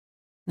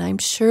And I'm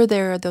sure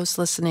there are those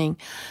listening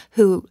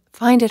who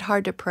find it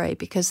hard to pray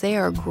because they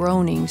are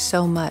groaning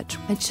so much.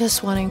 I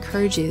just want to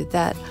encourage you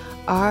that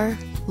our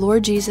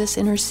Lord Jesus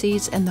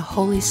intercedes and the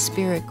Holy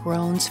Spirit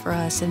groans for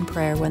us in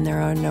prayer when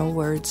there are no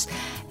words.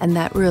 And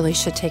that really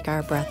should take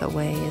our breath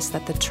away, is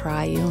that the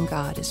triune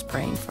God is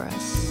praying for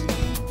us.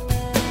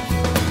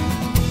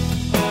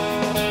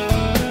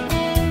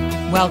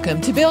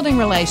 Welcome to Building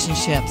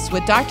Relationships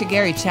with Dr.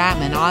 Gary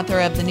Chapman, author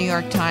of the New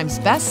York Times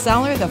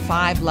bestseller, The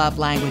 5 Love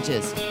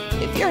Languages.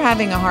 If you're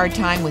having a hard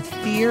time with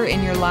fear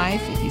in your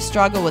life, if you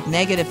struggle with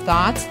negative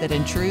thoughts that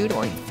intrude,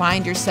 or you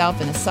find yourself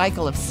in a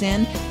cycle of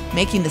sin,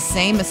 making the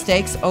same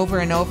mistakes over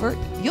and over,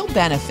 you'll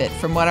benefit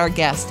from what our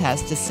guest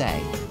has to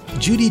say.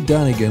 Judy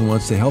Dunnigan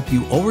wants to help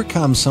you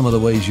overcome some of the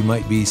ways you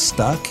might be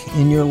stuck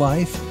in your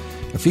life.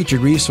 A featured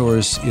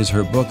resource is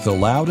her book, The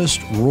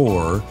Loudest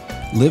Roar,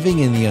 Living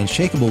in the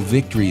Unshakable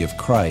Victory of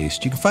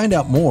Christ. You can find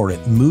out more at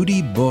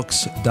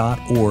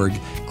moodybooks.org.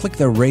 Click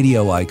the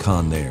radio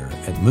icon there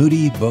at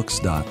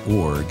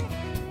moodybooks.org.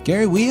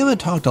 Gary, we haven't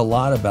talked a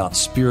lot about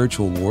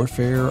spiritual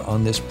warfare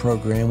on this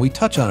program. We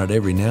touch on it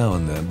every now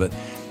and then, but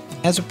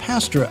as a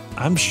pastor,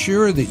 I'm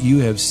sure that you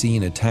have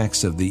seen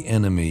attacks of the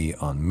enemy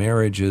on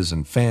marriages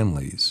and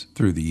families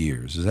through the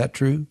years. Is that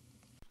true?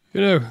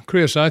 You know,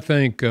 Chris, I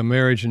think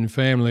marriage and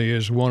family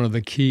is one of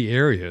the key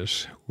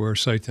areas where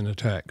Satan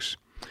attacks,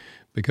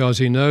 because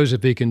he knows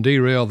if he can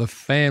derail the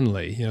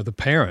family, the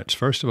parents,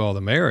 first of all,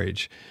 the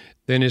marriage,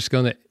 then it's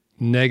going to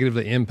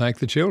negatively impact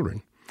the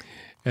children.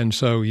 And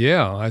so,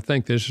 I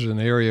think this is an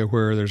area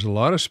where there's a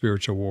lot of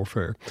spiritual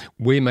warfare.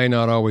 We may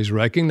not always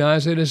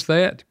recognize it as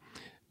that,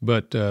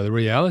 but the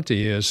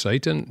reality is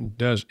Satan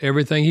does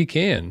everything he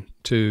can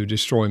to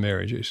destroy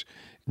marriages,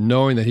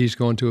 knowing that he's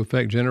going to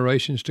affect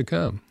generations to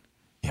come.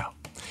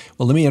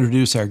 Well, let me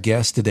introduce our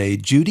guest today.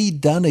 Judy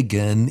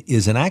Dunnigan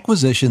is an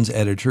acquisitions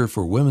editor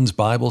for women's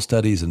Bible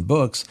studies and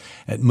books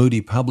at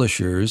Moody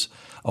Publishers.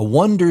 A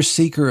wonder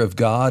seeker of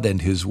God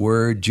and His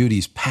Word,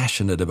 Judy's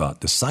passionate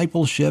about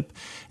discipleship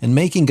and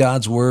making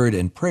God's Word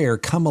and prayer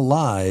come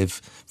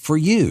alive for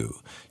you.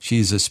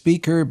 She's a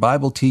speaker,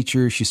 Bible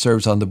teacher. She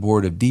serves on the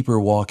board of Deeper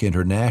Walk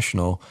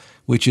International,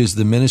 which is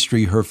the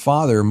ministry her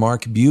father,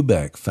 Mark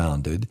Bubeck,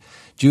 founded.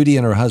 Judy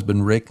and her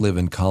husband, Rick, live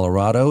in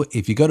Colorado.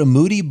 If you go to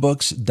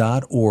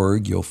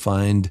moodybooks.org, you'll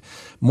find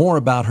more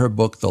about her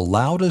book, The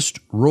Loudest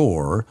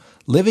Roar,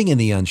 Living in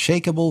the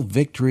Unshakable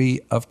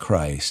Victory of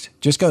Christ.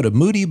 Just go to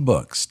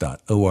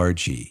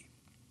moodybooks.org.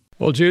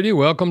 Well, Judy,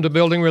 welcome to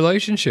Building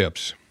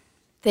Relationships.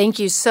 Thank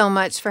you so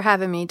much for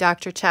having me,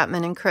 Dr.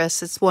 Chapman and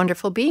Chris. It's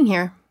wonderful being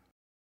here.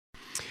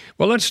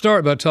 Well, let's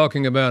start by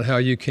talking about how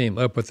you came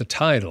up with the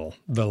title,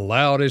 The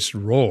Loudest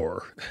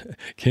Roar.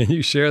 Can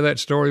you share that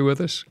story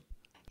with us?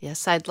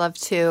 Yes, I'd love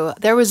to.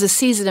 There was a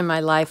season in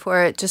my life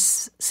where it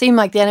just seemed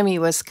like the enemy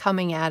was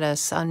coming at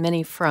us on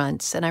many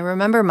fronts. And I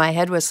remember my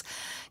head was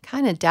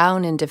kind of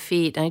down in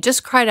defeat. And I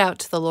just cried out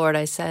to the Lord.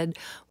 I said,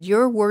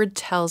 your word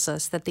tells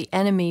us that the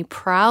enemy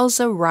prowls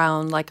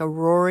around like a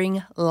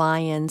roaring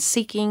lion,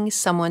 seeking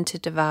someone to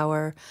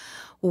devour.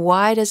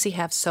 Why does he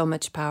have so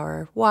much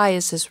power? Why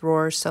is his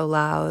roar so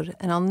loud?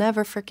 And I'll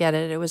never forget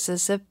it. It was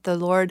as if the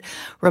Lord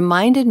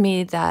reminded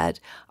me that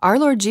our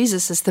Lord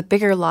Jesus is the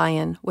bigger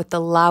lion with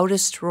the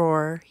loudest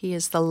roar. He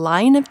is the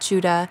Lion of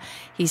Judah.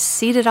 He's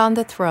seated on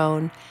the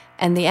throne,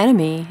 and the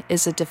enemy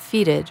is a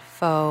defeated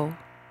foe.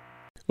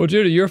 Well,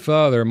 Judy, your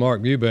father,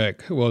 Mark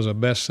Bubeck, was a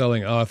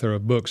best-selling author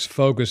of books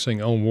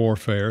focusing on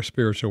warfare,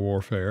 spiritual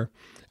warfare,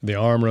 the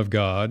armor of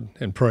God,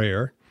 and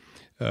prayer.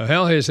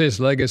 How has his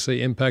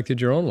legacy impacted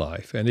your own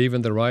life and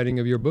even the writing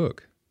of your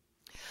book?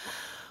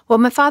 Well,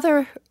 my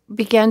father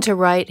began to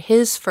write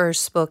his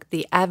first book,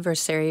 The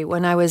Adversary,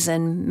 when I was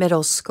in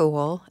middle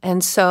school.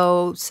 And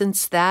so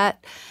since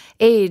that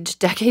age,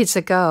 decades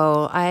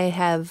ago, I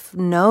have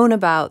known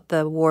about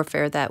the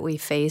warfare that we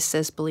face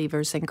as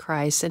believers in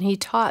Christ. And he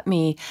taught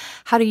me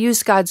how to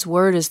use God's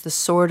word as the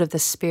sword of the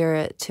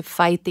Spirit to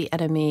fight the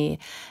enemy,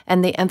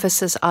 and the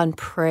emphasis on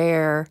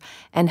prayer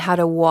and how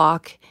to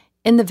walk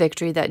in the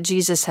victory that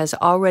Jesus has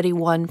already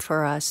won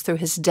for us through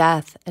his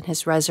death and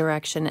his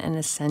resurrection and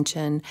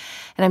ascension.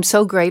 And I'm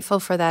so grateful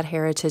for that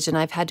heritage, and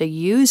I've had to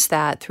use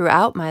that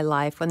throughout my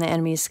life when the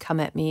enemies come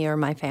at me or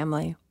my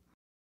family.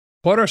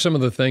 What are some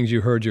of the things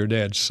you heard your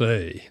dad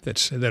say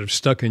that have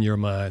stuck in your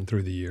mind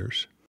through the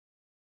years?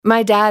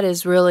 My dad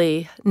is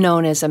really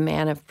known as a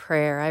man of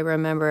prayer. I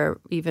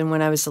remember even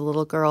when I was a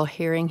little girl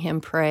hearing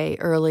him pray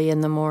early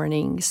in the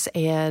mornings,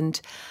 and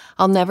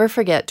I'll never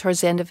forget,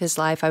 towards the end of his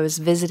life, I was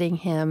visiting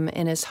him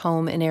in his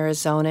home in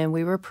Arizona, and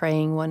we were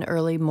praying one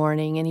early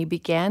morning, and he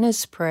began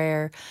his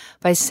prayer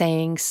by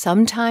saying,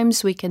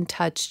 sometimes we can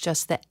touch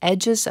just the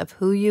edges of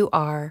who you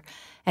are,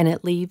 and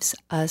it leaves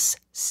us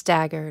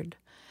staggered.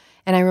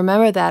 And I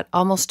remember that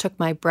almost took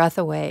my breath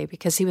away,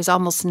 because he was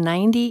almost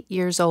 90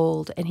 years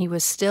old, and he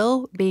was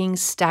still being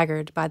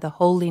staggered by the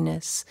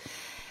holiness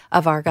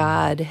of our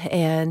God.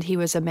 And he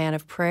was a man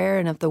of prayer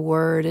and of the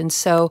word. And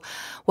so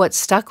what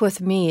stuck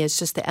with me is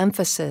just the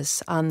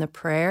emphasis on the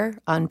prayer,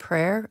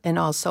 and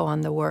also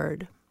on the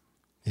word.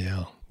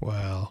 Yeah,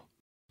 wow.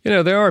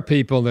 There are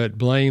people that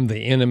blame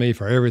the enemy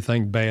for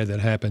everything bad that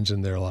happens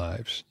in their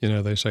lives.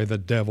 They say the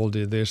devil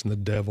did this and the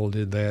devil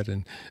did that.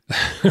 And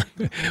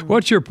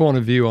what's your point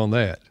of view on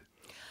that?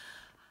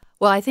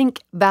 Well, I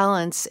think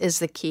balance is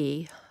the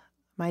key.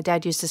 My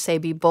dad used to say,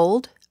 be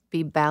bold,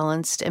 be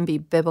balanced, and be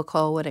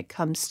biblical when it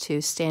comes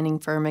to standing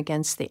firm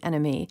against the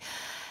enemy.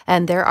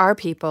 And there are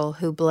people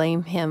who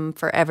blame him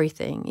for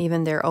everything,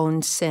 even their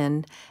own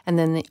sin. And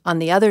then on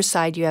the other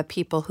side, you have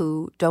people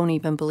who don't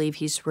even believe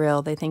he's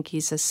real. They think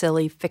he's a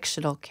silly,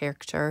 fictional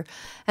character.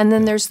 And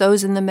then there's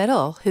those in the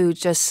middle who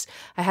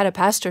I had a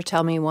pastor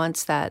tell me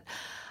once that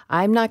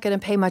I'm not going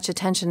to pay much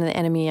attention to the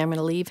enemy. I'm going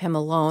to leave him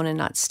alone and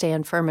not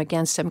stand firm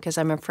against him because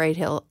I'm afraid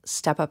he'll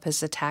step up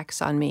his attacks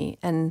on me.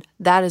 And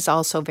that is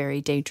also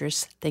very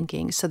dangerous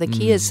thinking. So the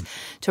key is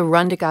to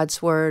run to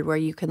God's Word where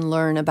you can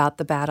learn about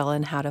the battle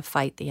and how to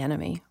fight the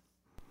enemy.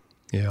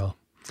 Yeah.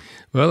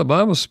 Well, the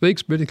Bible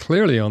speaks pretty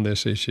clearly on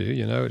this issue.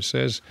 It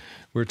says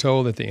we're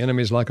told that the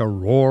enemy is like a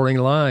roaring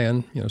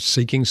lion,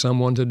 seeking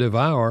someone to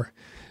devour.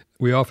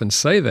 We often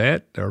say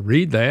that or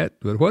read that,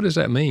 but what does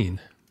that mean?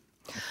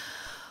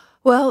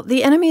 Well,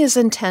 the enemy is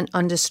intent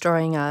on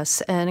destroying us,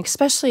 and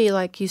especially,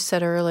 like you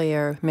said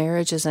earlier,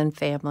 marriages and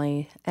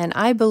family. And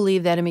I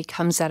believe the enemy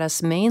comes at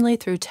us mainly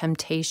through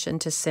temptation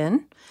to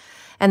sin.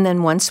 And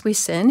then once we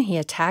sin, he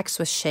attacks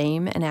with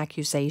shame and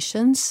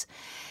accusations.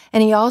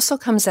 And he also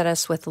comes at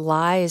us with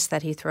lies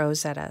that he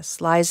throws at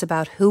us, lies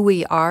about who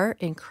we are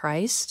in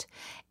Christ,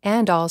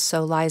 and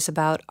also lies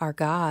about our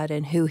God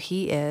and who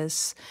he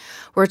is.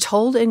 We're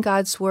told in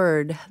God's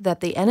Word that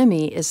the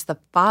enemy is the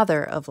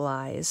father of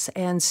lies,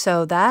 and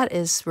so that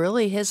is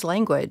really his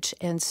language.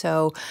 And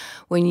so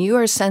when you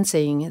are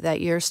sensing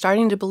that you're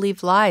starting to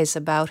believe lies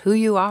about who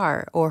you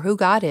are or who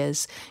God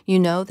is, you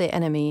know the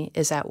enemy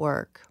is at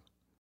work.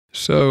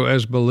 So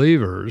as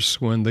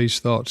believers, when these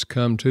thoughts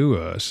come to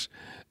us,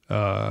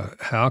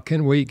 how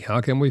can we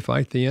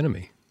fight the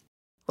enemy?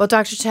 Well,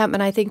 Dr.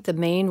 Chapman, I think the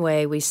main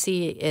way we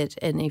see it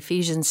in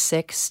Ephesians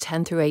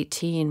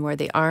 6:10-18, where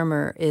the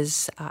armor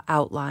is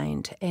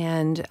outlined.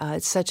 And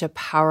it's such a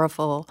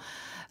powerful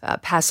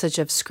passage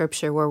of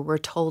Scripture where we're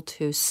told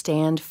to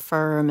stand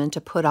firm and to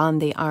put on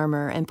the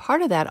armor. And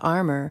part of that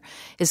armor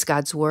is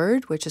God's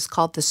Word, which is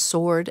called the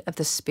sword of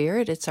the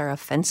Spirit. It's our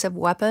offensive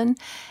weapon.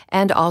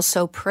 And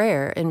also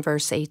prayer in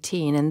verse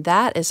 18. And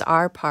that is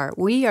our part.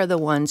 We are the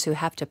ones who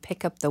have to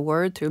pick up the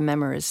Word through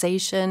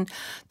memorization,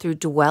 through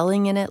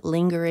dwelling in it,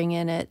 lingering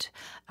in it.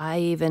 I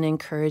even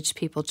encourage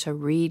people to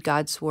read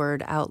God's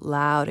Word out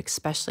loud,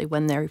 especially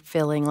when they're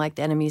feeling like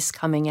the enemy's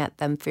coming at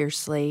them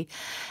fiercely.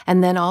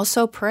 And then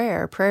also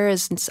prayer. Prayer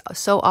is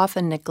so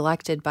often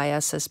neglected by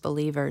us as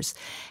believers.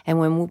 And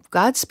when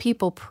God's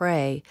people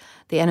pray,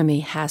 the enemy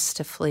has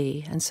to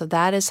flee. And so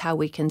that is how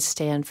we can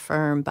stand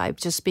firm, by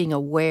just being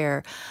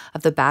aware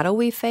of the battle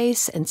we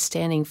face and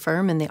standing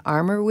firm in the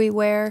armor we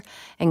wear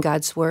and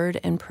God's Word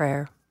and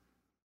prayer.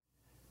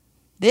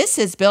 This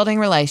is Building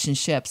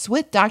Relationships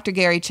with Dr.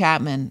 Gary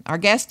Chapman. Our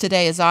guest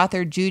today is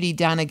author Judy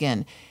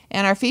Dunnigan,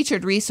 and our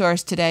featured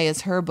resource today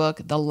is her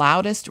book, The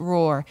Loudest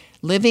Roar,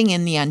 Living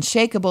in the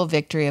Unshakable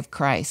Victory of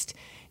Christ.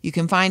 You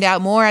can find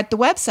out more at the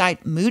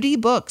website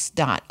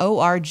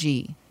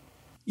moodybooks.org.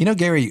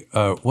 Gary,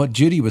 what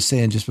Judy was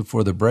saying just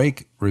before the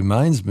break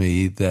reminds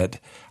me that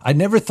I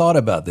never thought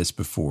about this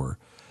before.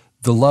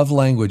 The love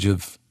language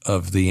of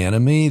the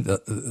enemy,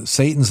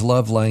 Satan's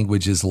love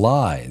language is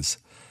lies.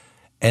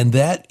 And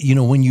that,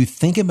 when you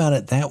think about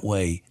it that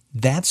way,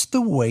 that's the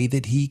way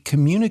that he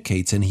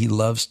communicates, and he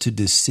loves to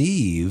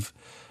deceive.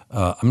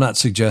 I'm not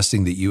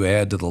suggesting that you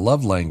add to the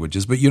love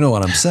languages, but you know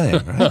what I'm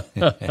saying, right?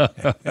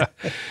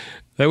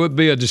 That would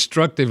be a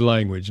destructive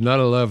language, not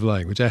a love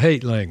language, a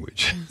hate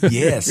language.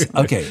 Yes.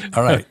 Okay.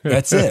 All right.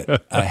 That's it.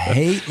 A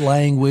hate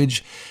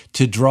language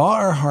to draw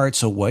our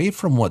hearts away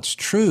from what's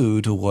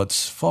true to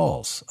what's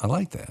false. I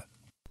like that.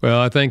 Well,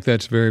 I think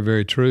that's very,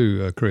 very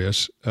true,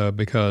 Chris,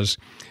 because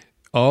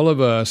all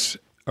of us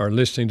are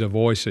listening to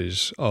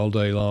voices all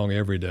day long,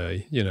 every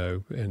day,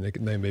 and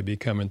they may be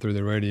coming through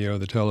the radio,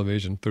 the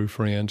television, through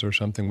friends or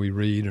something we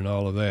read and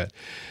all of that.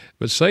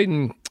 But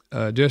Satan,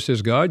 just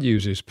as God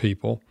uses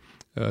people,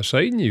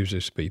 Satan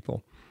uses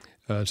people.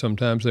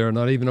 Sometimes they're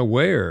not even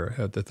aware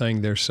that the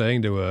thing they're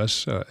saying to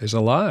us is a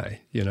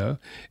lie, And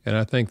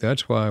I think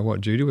that's why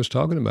what Judy was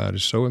talking about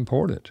is so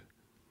important.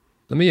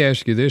 Let me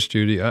ask you this,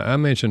 Judy. I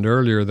mentioned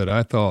earlier that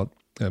I thought,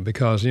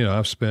 because,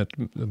 I've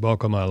spent the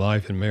bulk of my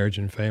life in marriage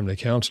and family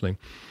counseling,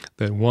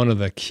 that one of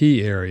the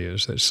key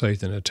areas that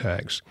Satan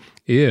attacks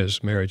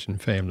is marriage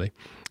and family.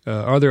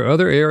 Are there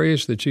other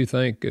areas that you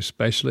think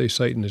especially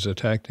Satan is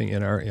attacking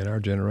in our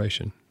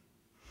generation?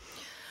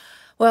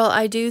 Well,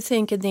 I do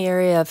think in the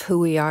area of who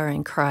we are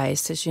in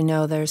Christ, as you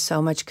know, there's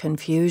so much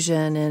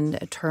confusion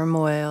and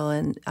turmoil,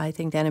 and I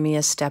think the enemy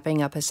is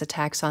stepping up his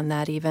attacks on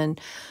that. Even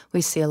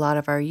we see a lot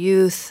of our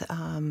youth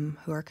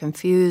who are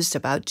confused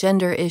about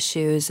gender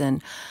issues,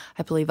 and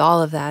I believe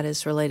all of that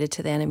is related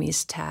to the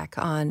enemy's attack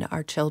on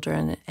our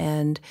children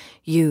and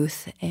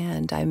youth.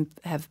 And I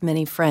have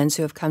many friends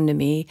who have come to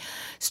me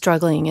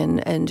struggling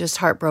and just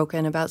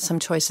heartbroken about some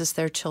choices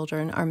their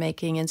children are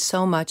making. And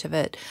so much of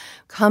it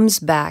comes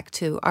back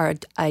to our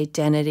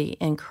identity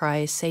in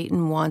Christ.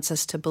 Satan wants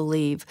us to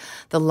believe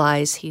the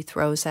lies he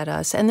throws at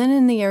us. And then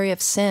in the area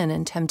of sin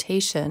and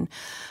temptation,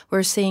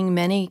 we're seeing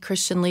many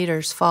Christian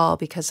leaders fall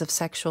because of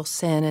sexual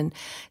sin. And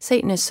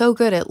Satan is so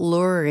good at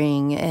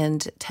luring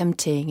and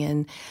tempting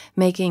and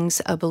making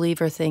a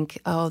believer think,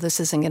 oh, this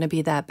isn't going to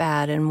be that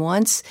bad. And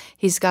once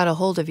he's got a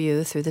hold of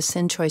you through the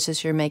sin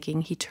choices you're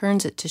making, he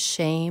turns it to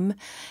shame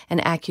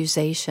and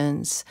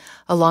accusations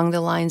along the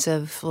lines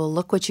of, well,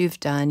 look what you've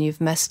done. You've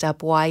messed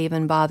up. Why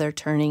even bother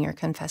turning or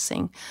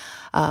confessing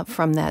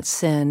from that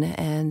sin?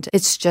 And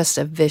it's just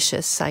a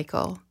vicious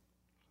cycle.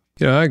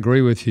 Yeah, I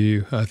agree with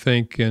you. I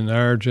think in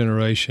our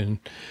generation,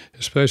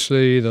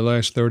 especially the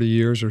last 30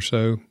 years or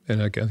so,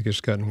 and I think it's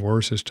gotten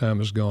worse as time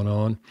has gone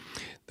on,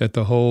 that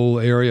the whole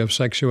area of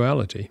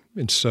sexuality,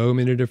 in so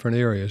many different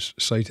areas,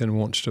 Satan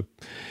wants to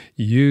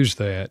use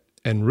that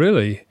and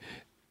really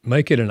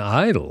make it an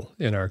idol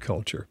in our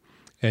culture.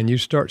 And you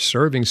start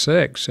serving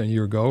sex, and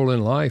your goal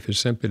in life is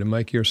simply to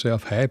make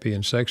yourself happy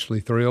and sexually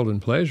thrilled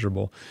and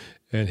pleasurable.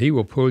 And he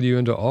will pull you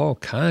into all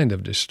kind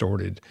of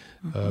distorted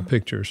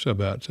pictures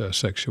about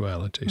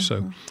sexuality.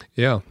 So,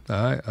 yeah,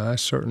 I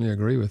certainly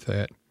agree with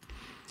that.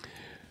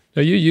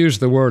 Now, you use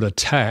the word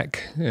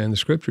attack, and the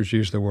Scriptures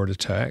use the word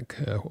attack.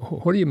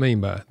 What do you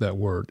mean by that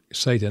word?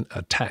 Satan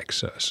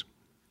attacks us.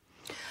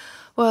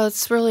 Well,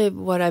 it's really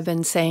what I've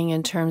been saying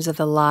in terms of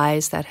the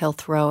lies that he'll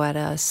throw at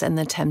us and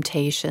the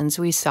temptations.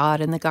 We saw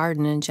it in the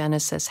garden in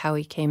Genesis, how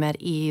he came at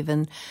Eve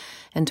and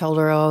told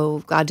her,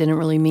 oh, God didn't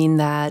really mean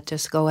that.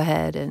 Just go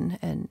ahead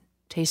and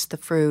taste the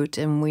fruit.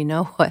 And we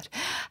know what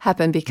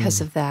happened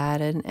because of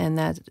that. And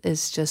that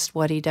is just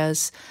what he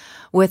does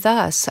with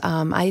us.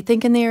 I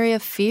think in the area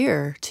of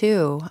fear,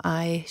 too.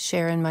 I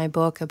share in my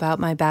book about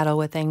my battle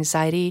with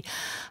anxiety.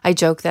 I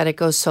joke that it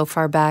goes so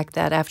far back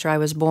that after I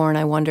was born,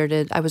 I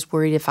was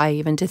worried if I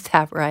even did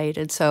that right.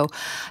 And so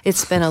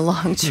it's been a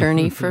long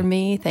journey for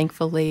me.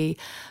 Thankfully,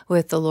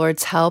 with the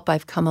Lord's help,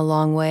 I've come a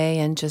long way,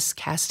 and just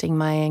casting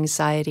my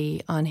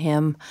anxiety on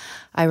him.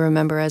 I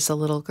remember as a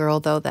little girl,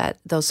 though, that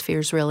those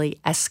fears really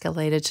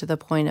escalated to the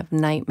point of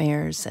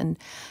nightmares and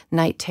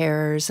night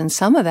terrors. And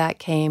some of that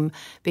came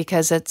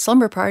because at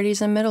slumber parties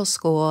in middle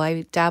school,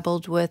 I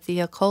dabbled with the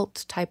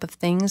occult type of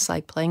things,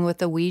 like playing with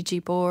the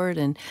Ouija board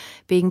and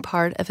being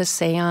part of a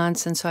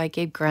seance. And so I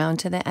gave ground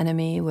to the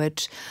enemy,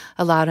 which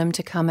allowed him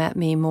to come at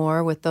me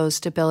more with those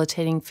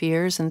debilitating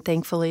fears. And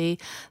thankfully,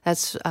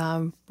 that's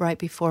right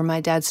before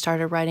my dad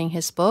started writing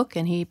his book,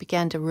 and he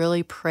began to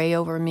really pray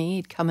over me.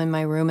 He'd come in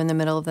my room in the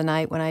middle of the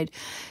night when I'd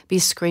be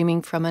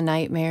screaming from a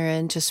nightmare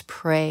and just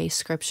pray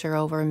scripture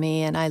over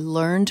me. And I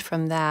learned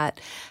from that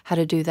how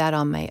to do that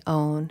on my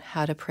own,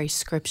 how to pray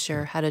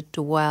scripture, how to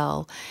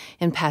dwell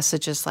in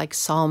passages like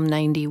Psalm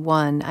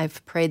 91.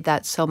 I've prayed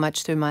that so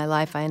much through my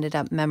life, I ended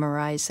up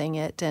memorizing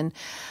it. And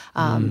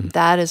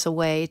that is a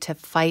way to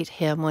fight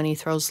him when he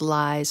throws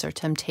lies or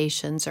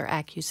temptations or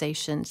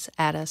accusations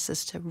at us,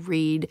 is to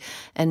read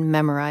and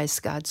memorize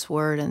God's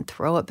word and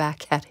throw it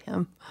back at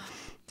him.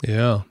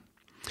 Yeah.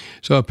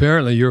 So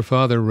apparently your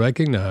father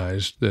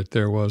recognized that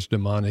there was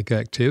demonic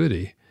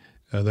activity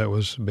that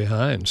was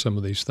behind some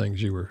of these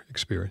things you were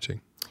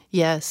experiencing.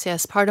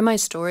 Yes. Part of my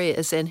story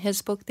is in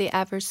his book, The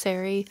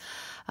Adversary.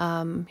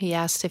 He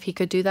asked if he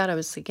could do that. I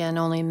was, again,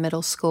 only in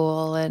middle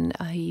school, and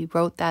he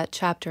wrote that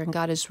chapter, and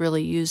God has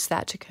really used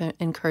that to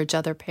encourage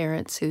other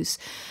parents whose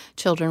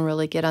children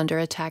really get under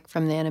attack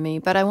from the enemy.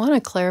 But I want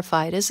to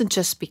clarify, it isn't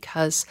just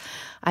because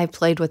I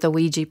played with a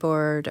Ouija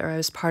board or I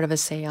was part of a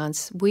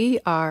seance. We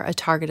are a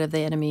target of the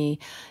enemy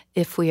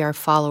if we are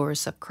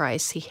followers of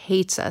Christ. He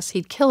hates us.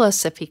 He'd kill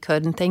us if he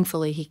could, and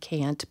thankfully he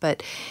can't.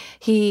 But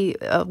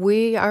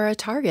we are a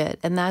target,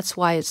 and that's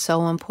why it's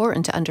so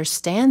important to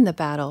understand the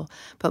battle,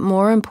 but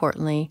more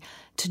importantly,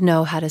 to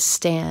know how to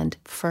stand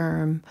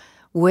firm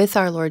with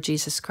our Lord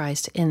Jesus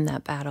Christ in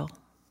that battle.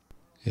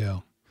 Yeah.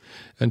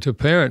 And to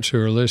parents who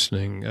are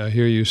listening, I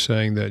hear you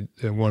saying that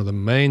one of the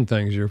main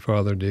things your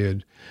father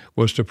did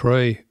was to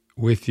pray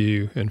with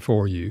you and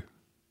for you.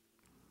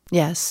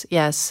 Yes.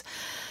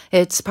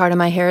 It's part of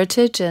my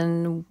heritage,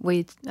 and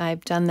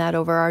I've done that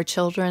over our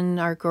children,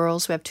 our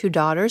girls. We have 2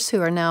 daughters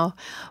who are now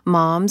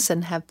moms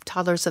and have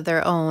toddlers of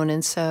their own,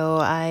 and so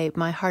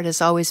my heart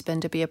has always been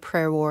to be a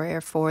prayer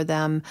warrior for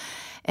them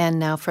and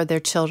now for their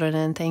children.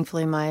 And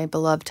thankfully, my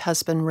beloved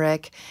husband,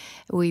 Rick,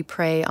 we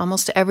pray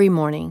almost every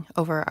morning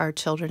over our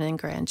children and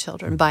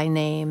grandchildren by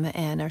name,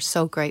 and are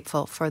so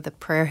grateful for the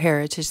prayer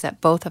heritage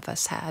that both of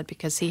us had,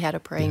 because he had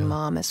a praying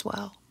mom as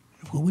well.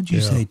 What would you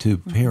say to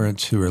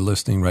parents who are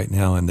listening right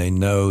now and they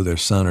know their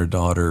son or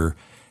daughter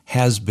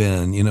has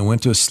been,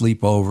 went to a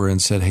sleepover and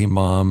said, hey,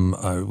 Mom,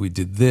 we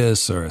did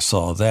this, or I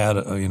saw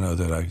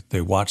that,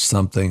 they watched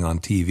something on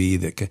TV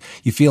that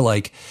you feel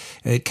like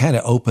it kind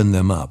of opened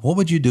them up. What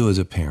would you do as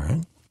a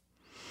parent?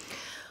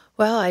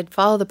 Well, I'd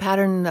follow the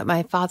pattern that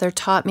my father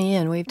taught me,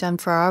 and we've done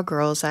for our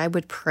girls. I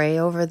would pray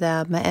over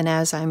them, and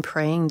as I'm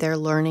praying, they're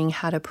learning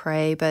how to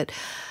pray. But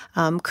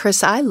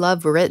Chris, I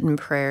love written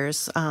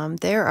prayers.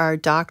 There are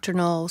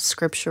doctrinal,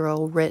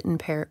 scriptural, written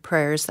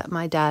prayers that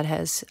my dad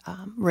has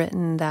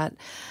written that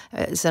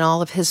is in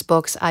all of his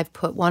books. I've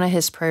put one of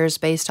his prayers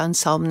based on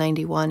Psalm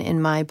 91 in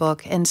my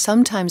book, and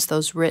sometimes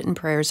those written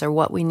prayers are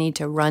what we need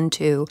to run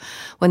to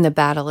when the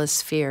battle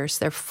is fierce.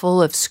 They're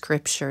full of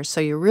scripture,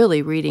 so you're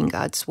really reading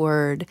God's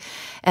word.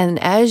 And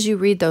as you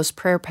read those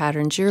prayer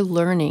patterns, you're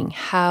learning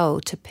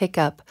how to pick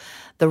up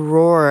the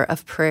roar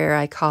of prayer,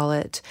 I call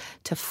it,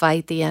 to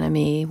fight the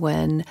enemy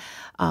when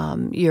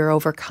you're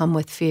overcome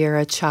with fear.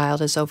 A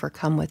child is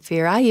overcome with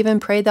fear. I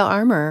even prayed the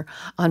armor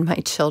on my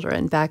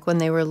children back when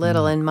they were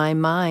little in my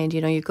mind.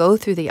 You know, you go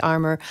through the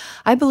armor.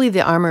 I believe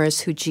the armor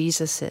is who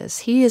Jesus is.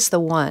 He is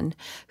the one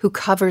who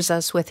covers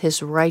us with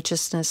his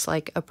righteousness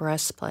like a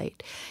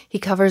breastplate. He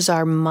covers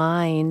our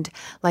mind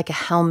like a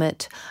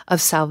helmet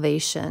of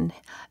salvation.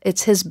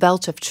 It's his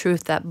belt of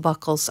truth that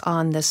buckles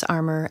on this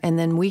armor, and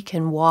then we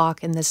can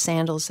walk in the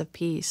sandals of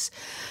peace.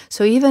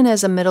 So even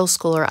as a middle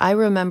schooler, I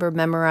remember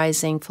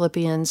memorizing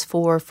Philippians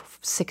 4,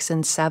 6,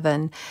 and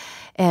 7.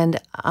 And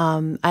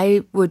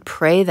I would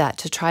pray that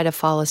to try to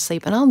fall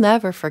asleep. And I'll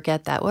never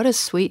forget that. What a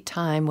sweet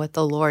time with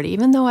the Lord.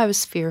 Even though I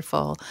was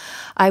fearful,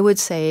 I would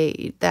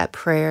say that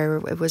prayer.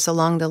 It was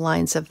along the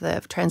lines of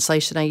the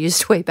translation I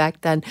used way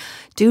back then.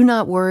 Do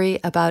not worry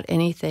about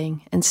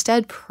anything.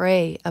 Instead,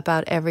 pray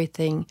about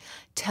everything.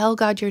 Tell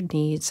God your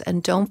needs,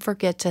 and don't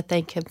forget to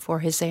thank him for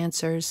his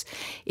answers.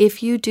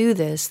 If you do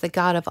this, the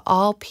God of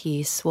all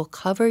peace will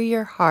cover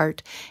your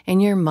heart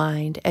and your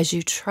mind as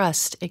you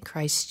trust in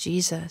Christ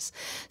Jesus.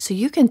 So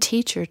you can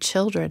teach your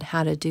children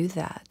how to do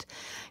that.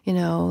 You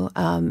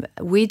know,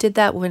 we did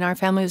that when our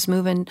family was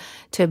moving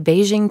to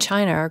Beijing,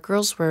 China. Our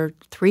girls were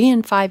 3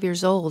 and 5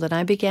 years old, and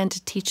I began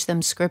to teach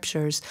them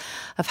scriptures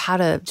of how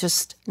to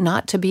just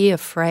not to be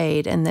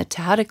afraid and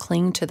how to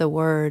cling to the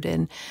word,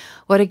 and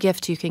what a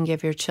gift you can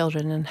give your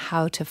children, and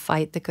how to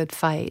fight the good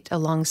fight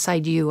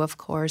alongside you, of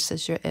course,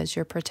 as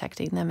you're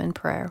protecting them in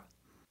prayer.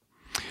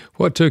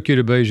 What took you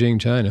to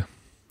Beijing, China?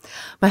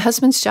 My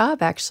husband's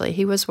job, actually.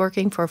 He was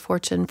working for a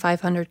Fortune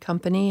 500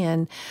 company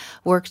and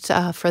worked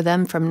for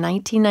them from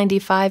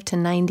 1995 to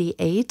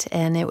 98,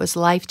 and it was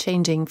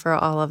life-changing for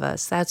all of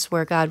us. That's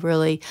where God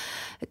really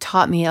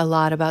taught me a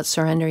lot about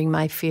surrendering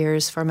my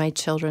fears for my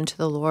children to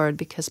the Lord,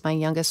 because my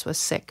youngest was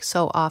sick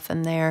so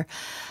often there.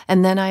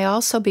 And then I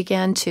also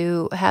began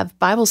to have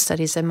Bible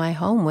studies in my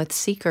home with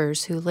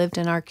seekers who lived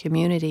in our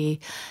community,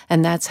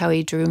 and that's how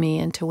he drew me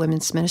into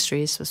women's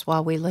ministries, was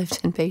while we lived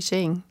in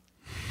Beijing.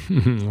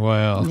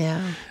 Wow.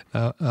 Yeah.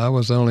 I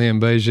was only in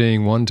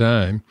Beijing one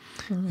time,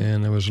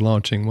 and I was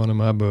launching one of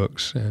my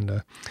books,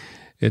 and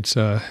it's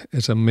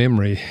a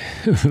memory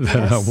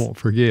that I won't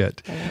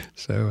forget. Yeah.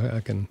 So I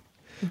can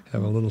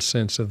have a little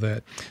sense of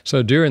that.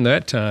 So during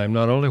that time,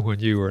 not only when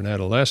you were an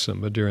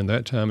adolescent, but during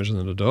that time as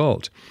an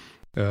adult,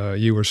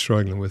 you were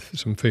struggling with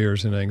some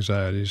fears and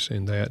anxieties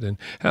in that. And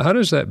how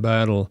does that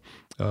battle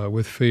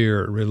with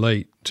fear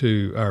relate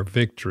to our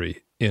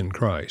victory in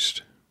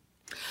Christ?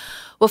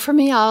 Well, for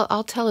me,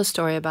 I'll tell a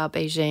story about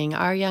Beijing.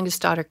 Our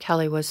youngest daughter,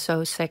 Kelly, was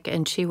so sick,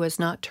 and she was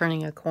not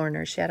turning a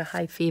corner. She had a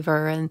high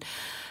fever, and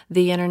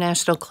the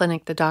international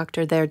clinic, the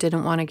doctor there,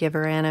 didn't want to give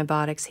her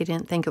antibiotics. He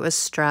didn't think it was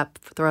strep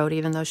throat,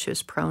 even though she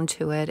was prone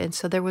to it. And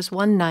so there was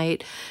one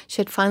night, she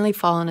had finally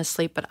fallen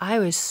asleep, but I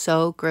was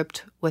so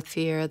gripped with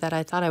fear that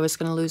I thought I was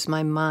going to lose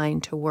my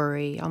mind to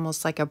worry,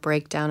 almost like a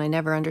breakdown. I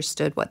never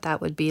understood what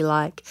that would be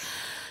like.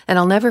 And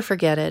I'll never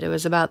forget it. It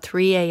was about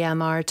 3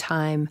 a.m. our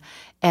time,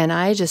 and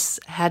I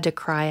just had to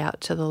cry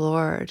out to the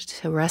Lord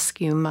to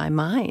rescue my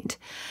mind.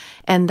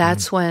 And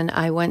that's when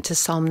I went to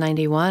Psalm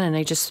 91, and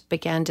I just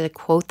began to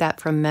quote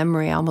that from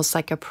memory, almost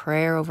like a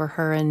prayer over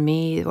her and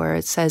me, where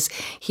it says,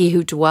 "He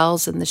who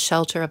dwells in the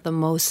shelter of the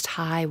Most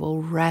High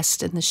will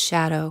rest in the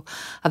shadow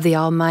of the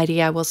Almighty.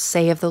 I will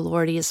say of the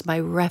Lord, he is my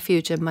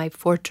refuge and my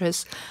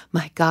fortress,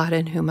 my God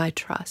in whom I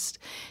trust."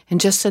 And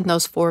just in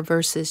those 4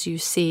 verses, you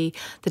see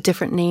the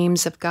different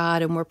names of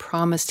God, and we're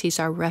promised he's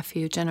our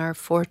refuge and our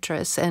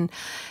fortress. And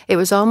it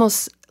was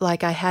almost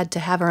like I had to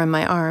have her in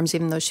my arms,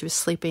 even though she was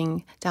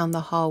sleeping down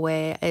the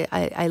hallway.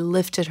 I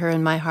lifted her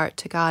in my heart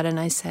to God, and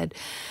I said,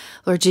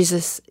 "Lord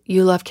Jesus,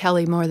 you love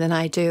Kelly more than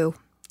I do,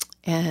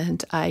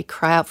 and I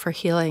cry out for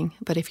healing.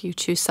 But if you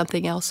choose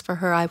something else for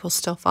her, I will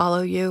still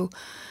follow you,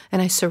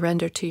 and I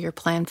surrender to your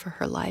plan for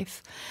her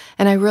life."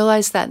 And I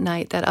realized that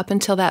night that up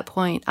until that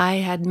point, I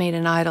had made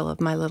an idol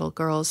of my little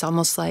girls,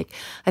 almost like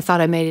I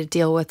thought I made a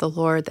deal with the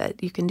Lord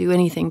that you can do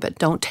anything but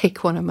don't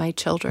take one of my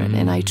children.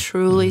 And I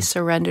truly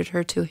surrendered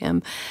her to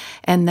him.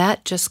 And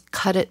that just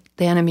cut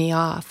the enemy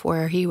off,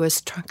 where he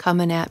was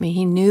coming at me.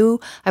 He knew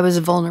I was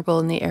vulnerable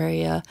in the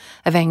area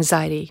of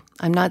anxiety.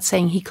 I'm not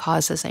saying he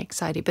causes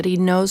anxiety, but he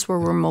knows where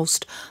we're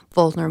most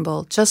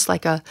vulnerable, just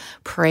like a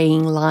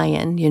preying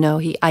lion. You know,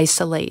 he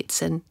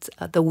isolates and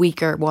the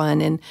weaker one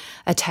and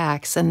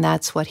attacks, and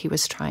that's what he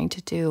was trying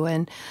to do.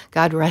 And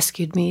God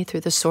rescued me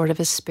through the sword of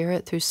his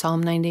Spirit, through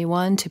Psalm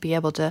 91, to be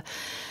able to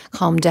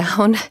calm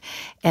down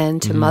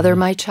and to mother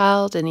my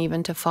child and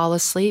even to fall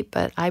asleep.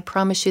 But I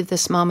promise you,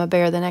 this mama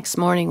bear the next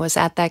morning was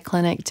at that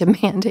clinic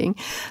demanding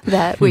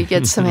that we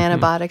get some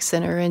antibiotics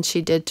in her, and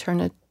she did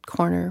turn a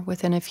corner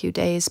within a few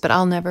days. But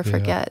I'll never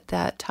forget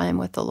that time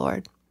with the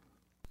Lord.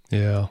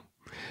 Yeah.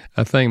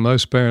 I think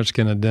most parents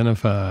can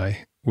identify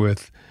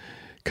with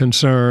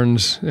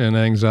concerns and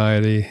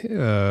anxiety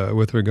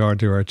with regard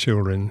to our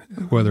children,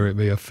 whether it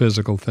be a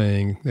physical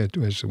thing that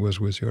was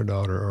with your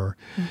daughter or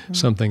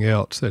something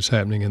else that's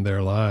happening in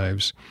their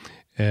lives.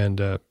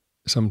 And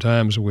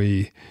sometimes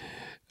we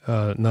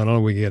not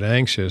only we get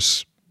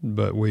anxious,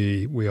 but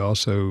we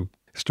also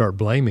start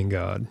blaming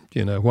God.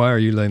 Why are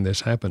you letting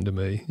this happen to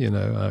me?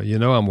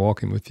 I'm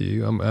walking with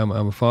you. I'm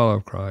a follower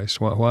of Christ.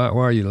 Why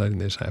are you letting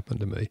this happen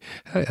to me?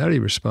 How do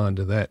you respond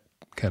to that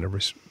kind of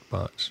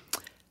response?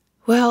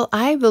 Well,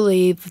 I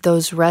believe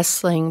those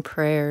wrestling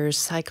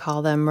prayers, I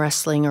call them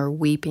wrestling or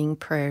weeping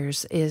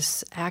prayers,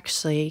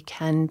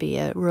 can be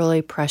a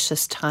really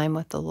precious time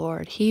with the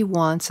Lord. He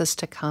wants us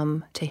to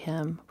come to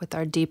Him with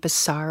our deepest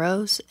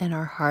sorrows and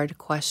our hard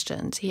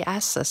questions. He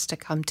asks us to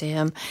come to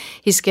Him.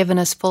 He's given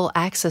us full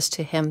access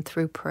to Him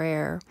through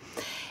prayer.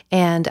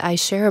 And I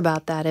share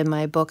about that in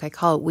my book. I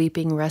call it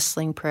Weeping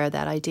Wrestling Prayer,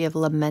 that idea of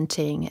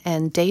lamenting.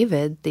 And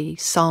David, the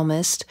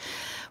psalmist,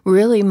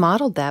 really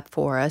modeled that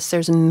for us.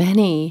 There's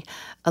many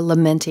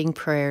lamenting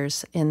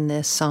prayers in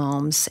the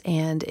Psalms,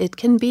 and it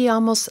can be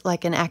almost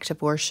like an act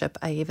of worship,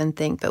 I even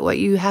think. But what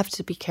you have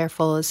to be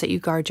careful is that you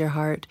guard your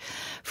heart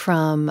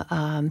from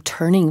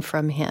turning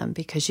from Him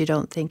because you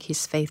don't think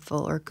He's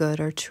faithful or good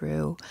or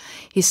true.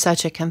 He's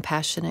such a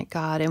compassionate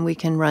God, and we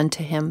can run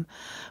to Him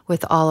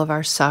with all of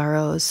our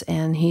sorrows,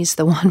 and He's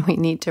the one we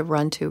need to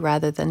run to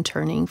rather than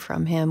turning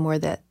from Him, where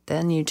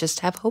then you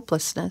just have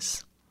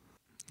hopelessness.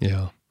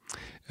 Yeah.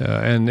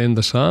 And in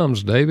the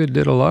Psalms, David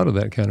did a lot of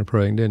that kind of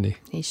praying, didn't he?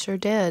 He sure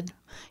did.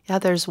 Yeah,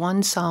 there's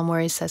one psalm where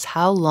he says,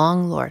 "How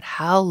long, Lord?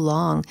 How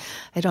long?"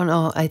 I don't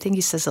know. I think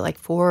he says it like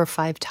 4 or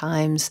 5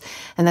 times.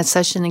 And that's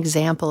such an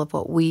example of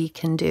what we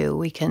can do.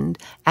 We can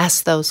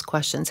ask those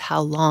questions. How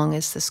long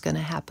is this going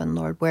to happen,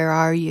 Lord? Where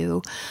are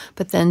you?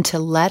 But then to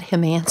let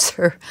Him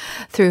answer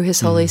through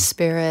His Holy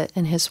Spirit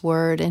and His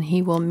Word, and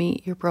He will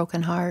meet your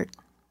broken heart.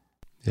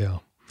 Yeah.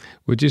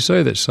 Would you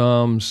say that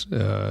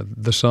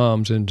the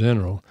Psalms in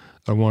general,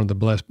 are one of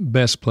the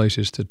best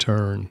places to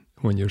turn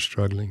when you're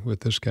struggling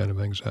with this kind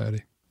of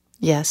anxiety?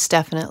 Yes,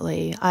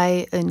 definitely.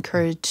 I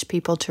encourage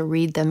people to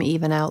read them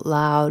even out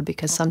loud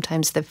because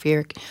sometimes the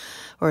fear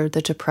or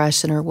the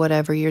depression or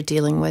whatever you're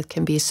dealing with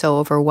can be so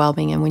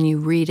overwhelming. And when you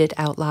read it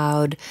out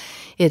loud,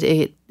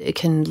 it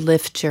can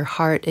lift your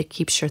heart. It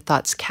keeps your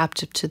thoughts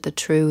captive to the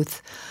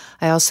truth.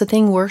 I also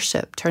think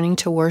worship, turning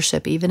to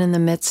worship, even in the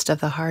midst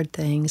of the hard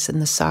things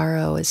and the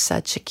sorrow, is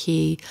such a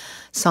key.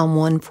 Psalm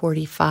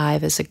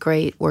 145 is a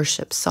great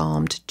worship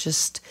psalm to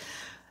just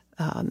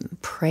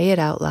pray it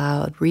out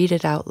loud, read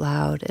it out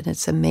loud, and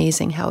it's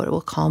amazing how it will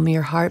calm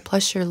your heart.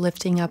 Plus, you're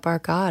lifting up our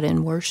God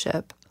in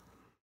worship.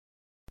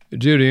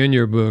 Judy, in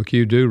your book,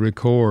 you do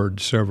record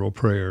several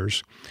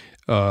prayers.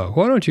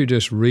 Why don't you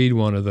just read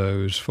one of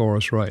those for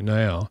us right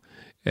now?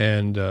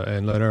 And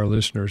let our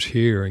listeners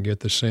hear and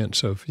get the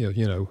sense of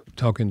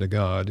talking to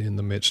God in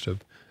the midst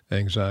of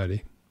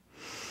anxiety.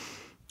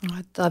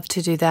 I'd love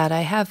to do that.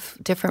 I have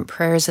different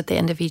prayers at the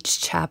end of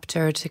each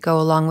chapter to go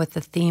along with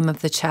the theme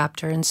of the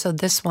chapter. And so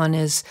this one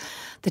is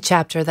the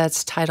chapter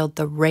that's titled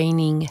The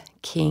Reigning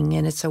King,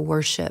 and it's a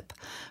worship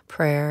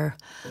prayer.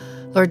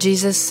 Lord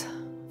Jesus,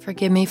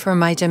 forgive me for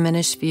my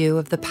diminished view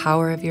of the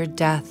power of your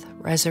death,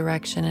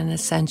 resurrection, and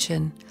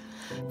ascension.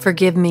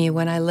 Forgive me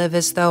when I live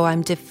as though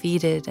I'm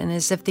defeated and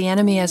as if the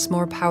enemy has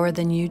more power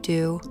than you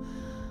do.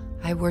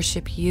 I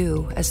worship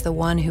you as the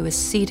one who is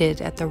seated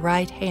at the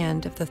right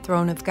hand of the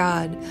throne of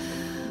God.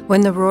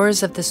 When the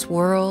roars of this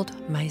world,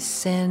 my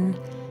sin,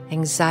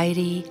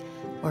 anxiety,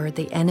 or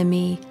the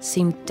enemy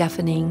seem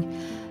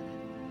deafening,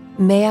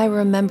 may I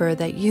remember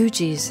that you,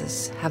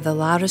 Jesus, have the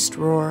loudest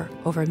roar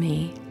over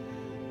me.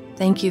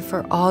 Thank you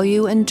for all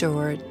you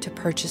endured to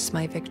purchase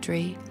my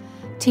victory.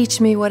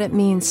 Teach me what it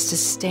means to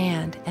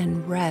stand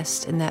and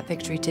rest in that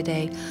victory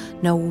today,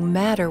 no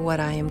matter what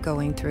I am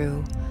going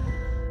through.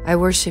 I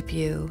worship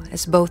you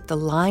as both the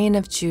Lion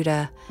of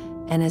Judah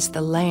and as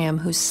the Lamb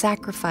who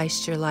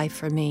sacrificed your life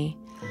for me.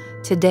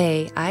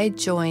 Today, I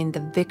join the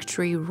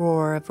victory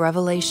roar of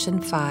Revelation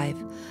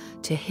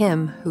 5. To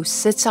Him who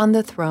sits on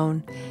the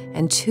throne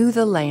and to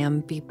the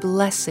Lamb be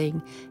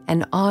blessing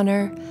and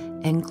honor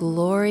and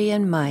glory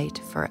and might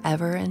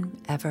forever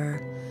and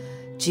ever.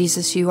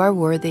 Jesus, you are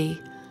worthy.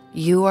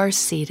 You are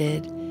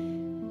seated,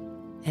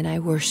 and I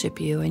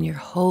worship you in your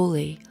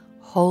holy,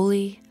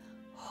 holy,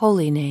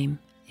 holy name.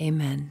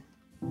 Amen.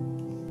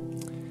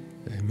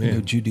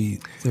 Amen. Judy,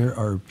 there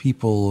are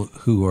people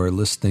who are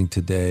listening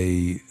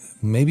today,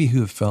 maybe who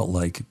have felt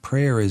like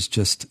prayer is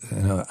just,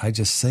 I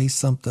just say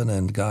something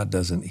and God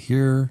doesn't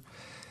hear.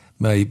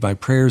 My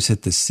prayers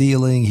hit the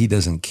ceiling. He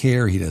doesn't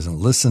care. He doesn't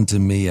listen to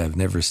me. I've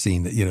never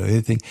seen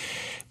anything.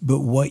 But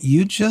what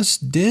you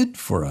just did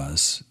for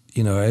us,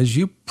 as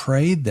you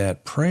prayed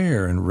that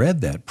prayer and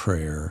read that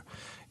prayer,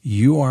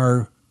 you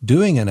are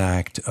doing an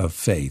act of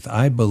faith.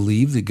 I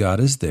believe that God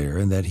is there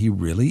and that he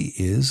really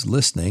is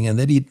listening and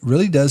that he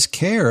really does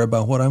care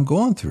about what I'm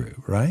going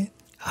through, right?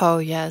 Oh,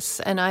 yes.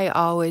 And I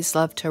always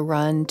love to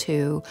run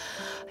to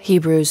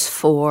Hebrews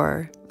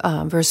 4,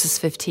 verses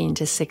 15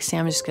 to 16.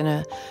 I'm just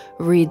going to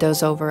read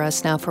those over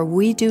us now. For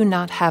we do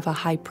not have a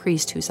high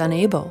priest who's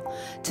unable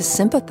to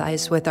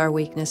sympathize with our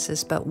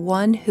weaknesses, but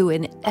one who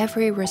in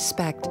every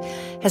respect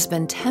has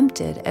been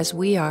tempted as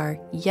we are,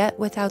 yet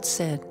without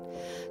sin.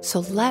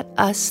 So let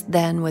us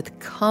then with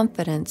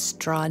confidence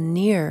draw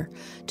near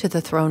to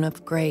the throne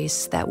of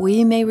grace, that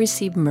we may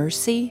receive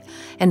mercy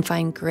and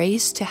find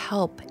grace to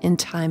help in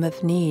time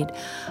of need.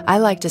 I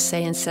like to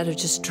say, instead of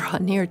just draw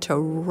near, to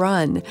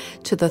run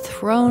to the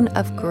throne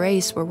of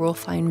grace where we'll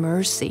find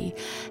mercy.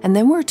 And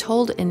then we're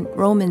told in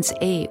Romans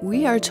 8,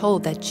 we are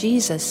told that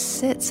Jesus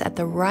sits at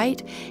the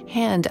right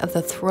hand of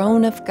the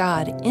throne of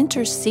God,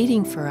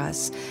 interceding for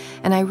us.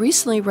 And I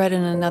recently read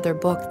in another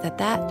book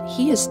that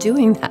he is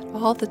doing that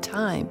all the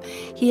time.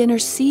 He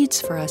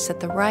intercedes for us at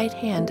the right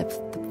hand of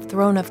the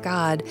throne of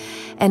God.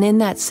 And in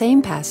that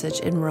same passage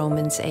in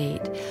Romans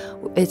 8,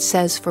 it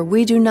says, for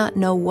we do not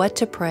know what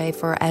to pray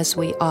for as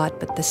we ought,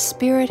 but the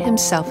Spirit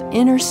himself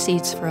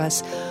intercedes for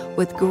us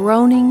with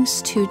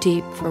groanings too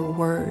deep for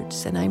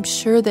words. And I'm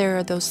sure there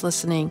are those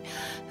listening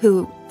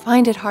who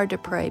find it hard to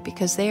pray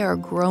because they are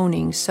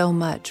groaning so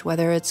much,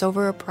 whether it's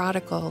over a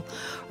prodigal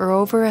or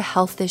over a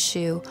health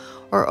issue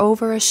or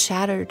over a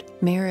shattered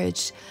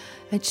marriage.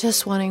 I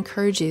just want to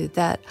encourage you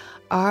that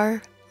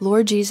our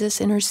Lord Jesus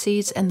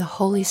intercedes and the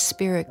Holy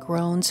Spirit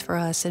groans for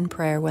us in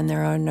prayer when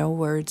there are no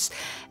words.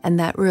 And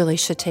that really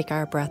should take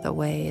our breath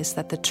away, is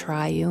that the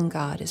triune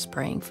God is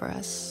praying for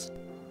us.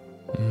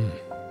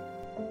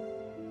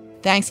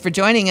 Thanks for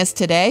joining us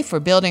today for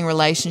Building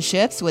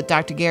Relationships with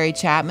Dr. Gary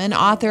Chapman,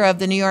 author of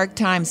the New York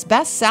Times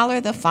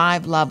bestseller, The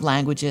 5 Love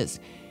Languages.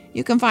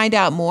 You can find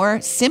out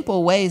more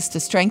simple ways to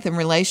strengthen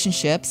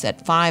relationships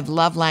at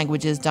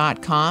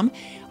 5lovelanguages.com.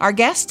 Our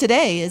guest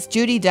today is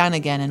Judy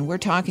Dunnigan, and we're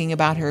talking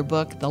about her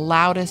book, The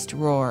Loudest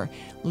Roar,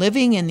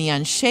 Living in the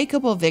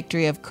Unshakable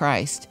Victory of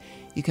Christ.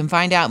 You can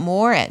find out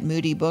more at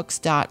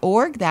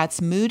moodybooks.org. That's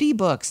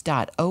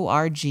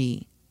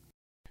moodybooks.org.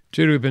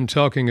 Judy, we've been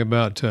talking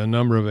about a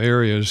number of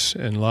areas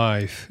in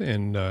life,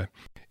 and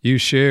you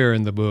share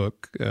in the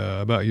book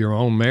about your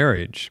own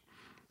marriage,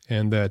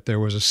 and that there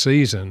was a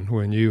season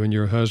when you and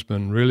your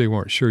husband really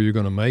weren't sure you're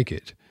going to make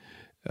it.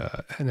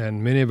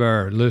 And many of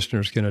our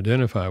listeners can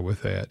identify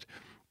with that.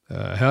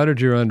 How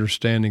did your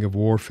understanding of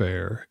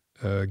warfare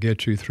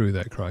get you through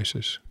that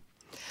crisis?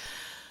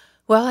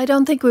 Well, I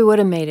don't think we would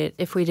have made it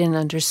if we didn't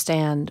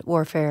understand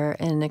warfare,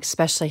 and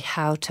especially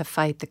how to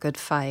fight the good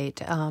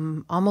fight.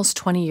 Almost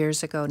 20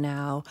 years ago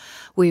now,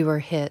 we were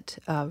hit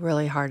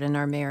really hard in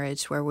our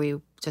marriage where we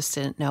just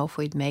didn't know if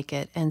we'd make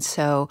it. And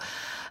so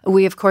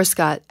we, of course,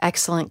 got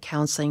excellent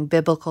counseling,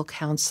 biblical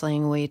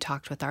counseling. We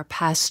talked with our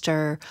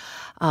pastor.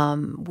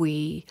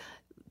 We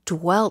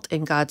dwelt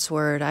in God's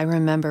Word. I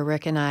remember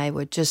Rick and I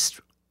would just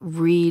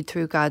read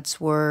through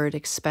God's Word,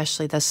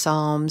 especially the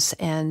Psalms,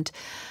 and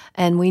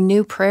we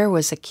knew prayer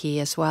was a key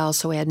as well.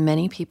 So we had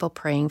many people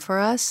praying for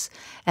us,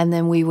 and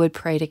then we would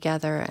pray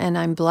together. And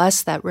I'm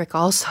blessed that Rick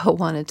also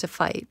wanted to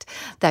fight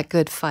that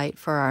good fight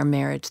for our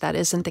marriage. That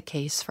isn't the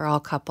case for all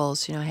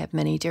couples. You know, I have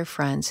many dear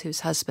friends whose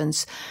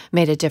husbands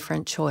made a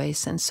different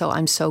choice, and so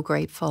I'm so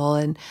grateful.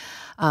 And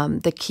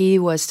the key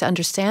was to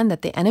understand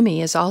that the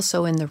enemy is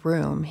also in the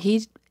room.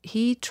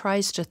 He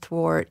tries to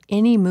thwart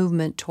any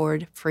movement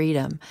toward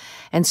freedom.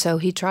 And so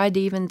he tried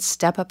to even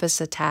step up his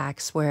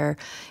attacks where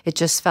it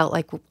just felt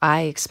like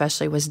I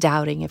especially was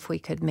doubting if we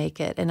could make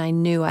it. And I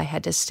knew I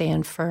had to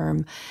stand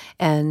firm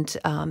and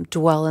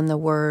dwell in the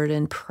Word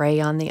and pray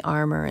on the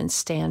armor and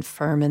stand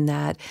firm in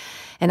that.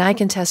 And I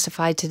can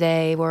testify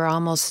today, we're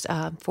almost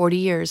 40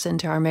 years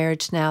into our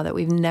marriage now, that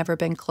we've never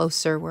been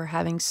closer. We're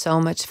having so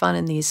much fun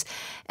in these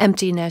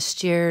empty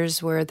nest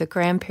years. We're the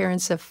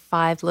grandparents of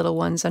 5 little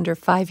ones under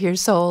 5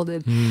 years old.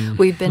 And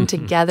we've been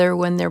together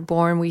when they're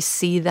born. We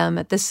see them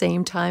at the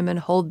same time and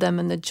hold them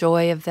in the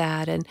joy of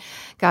that. And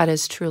God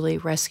has truly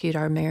rescued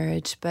our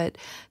marriage. But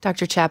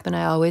Dr. Chapman,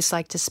 I always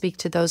like to speak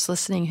to those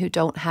listening who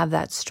don't have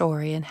that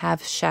story and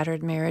have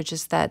shattered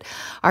marriages, that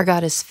our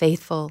God is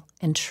faithful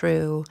and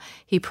true.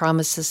 He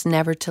promises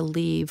never to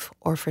leave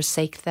or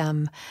forsake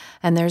them.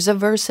 And there's a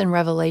verse in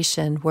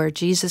Revelation where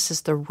Jesus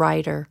is the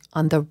rider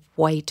on the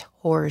white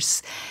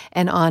horse,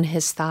 and on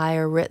his thigh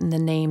are written the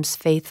names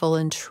faithful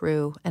and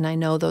true. And I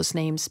know those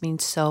names mean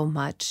so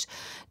much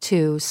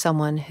to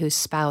someone whose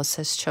spouse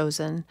has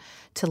chosen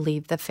to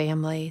leave the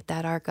family,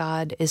 that our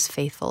God is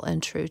faithful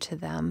and true to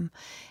them.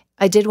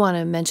 I did want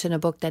to mention a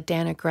book that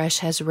Dana Gresh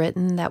has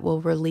written that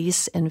will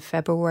release in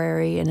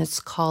February, and it's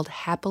called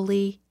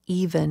Happily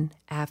Even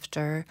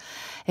After.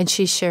 And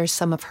she shares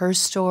some of her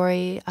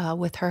story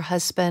with her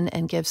husband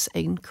and gives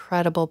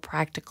incredible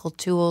practical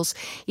tools,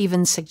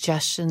 even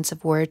suggestions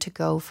of where to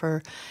go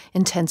for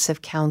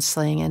intensive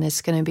counseling. And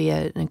it's going to be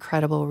an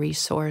incredible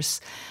resource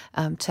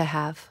to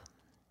have.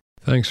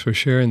 Thanks for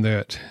sharing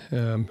that.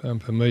 I'm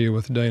familiar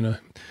with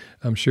Dana.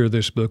 I'm sure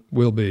this book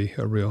will be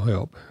a real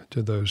help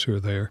to those who are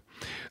there.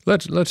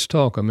 Let's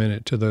talk a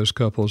minute to those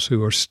couples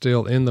who are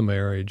still in the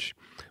marriage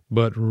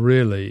but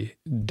really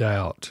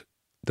doubt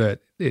that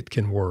it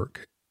can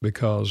work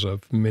because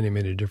of many,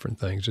 many different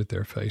things that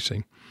they're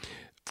facing.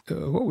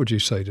 What would you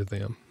say to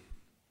them?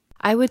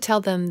 I would tell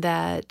them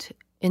that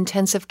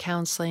intensive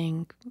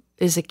counseling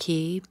is a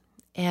key.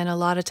 And a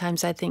lot of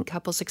times I think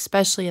couples,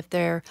 especially if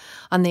they're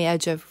on the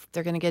edge of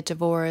they're going to get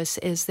divorced,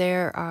 is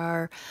there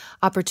are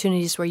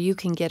opportunities where you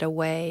can get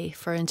away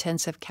for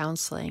intensive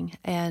counseling.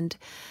 And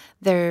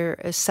there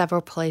are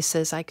several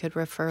places I could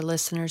refer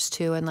listeners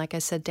to. And like I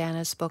said,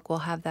 Dana's book will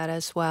have that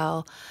as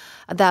well.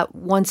 That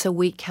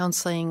once-a-week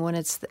counseling, when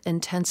it's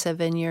intensive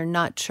and you're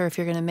not sure if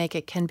you're going to make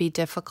it, can be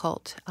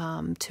difficult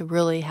to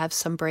really have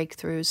some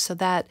breakthroughs. So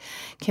that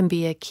can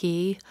be a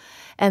key.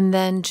 And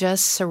then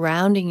just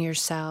surrounding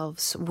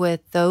yourselves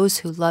with those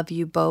who love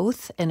you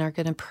both and are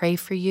going to pray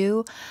for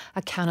you.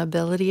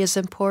 Accountability is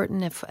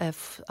important.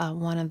 If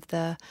one of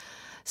the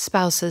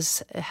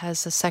spouses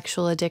has a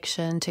sexual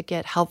addiction, to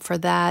get help for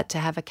that, to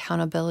have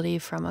accountability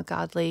from a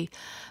godly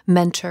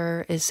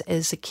mentor is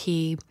a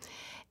key.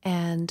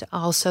 And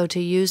also to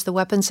use the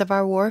weapons of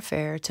our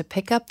warfare, to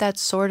pick up that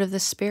sword of the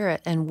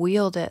Spirit and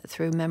wield it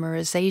through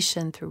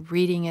memorization, through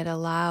reading it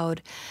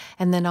aloud,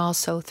 and then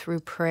also through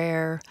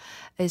prayer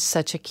is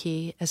such a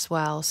key as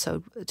well.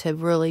 So to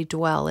really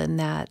dwell in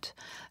that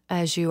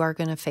as you are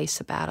going to face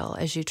a battle,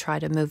 as you try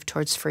to move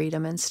towards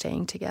freedom and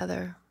staying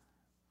together.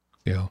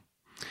 Yeah.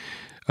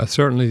 I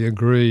certainly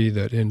agree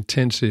that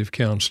intensive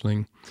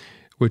counseling,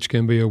 which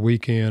can be a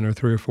weekend or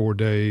 3 or 4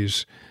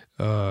 days,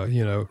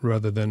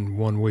 rather than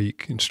 1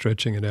 week and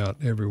stretching it out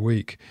every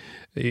week.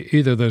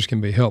 Either of those can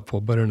be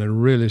helpful, but in a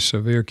really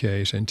severe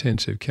case,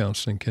 intensive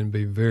counseling can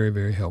be very,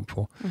 very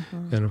helpful.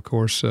 Mm-hmm. And of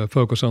course,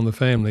 Focus on the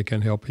Family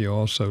can help you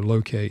also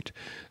locate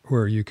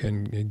where you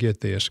can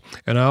get this.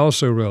 And I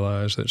also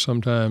realize that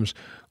sometimes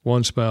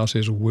one spouse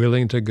is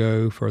willing to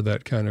go for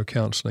that kind of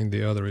counseling,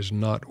 the other is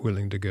not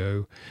willing to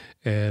go.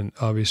 And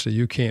obviously,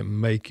 you can't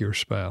make your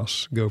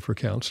spouse go for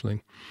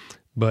counseling.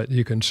 But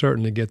you can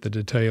certainly get the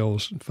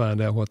details,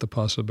 find out what the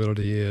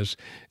possibility is,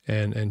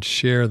 and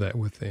share that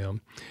with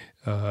them.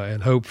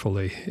 And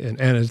hopefully, and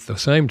at the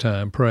same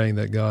time, praying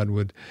that God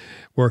would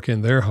work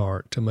in their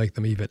heart to make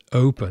them even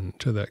open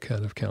to that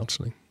kind of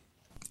counseling.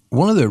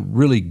 One of the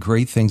really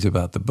great things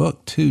about the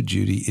book, too,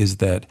 Judy, is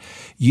that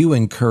you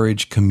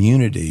encourage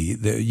community.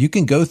 You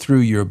can go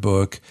through your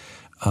book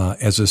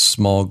as a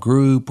small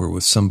group or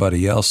with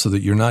somebody else, so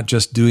that you're not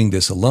just doing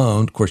this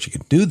alone. Of course, you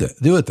can do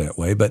it that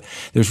way, but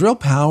there's real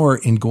power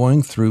in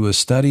going through a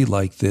study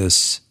like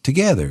this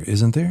together,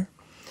 isn't there?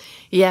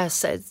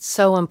 Yes, it's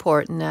so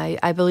important.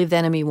 I believe the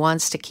enemy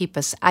wants to keep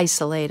us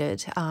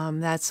isolated.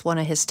 That's one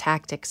of his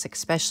tactics,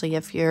 especially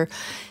if you're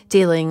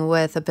dealing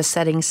with a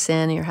besetting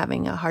sin, you're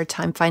having a hard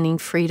time finding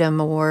freedom,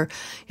 or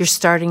you're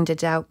starting to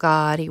doubt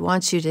God. He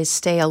wants you to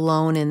stay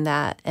alone in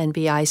that and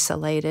be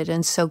isolated.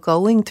 And so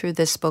going through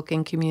this book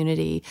in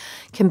community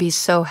can be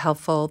so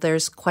helpful.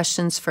 There's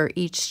questions for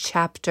each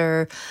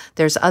chapter.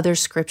 There's other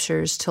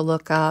scriptures to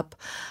look up.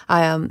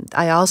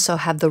 I also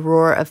have the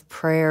Roar of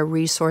Prayer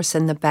resource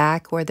in the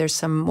back, where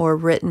there's some more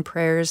written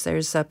prayers.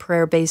 There's a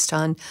prayer based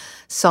on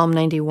Psalm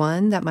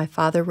 91 that my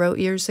father wrote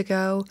years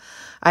ago.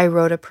 I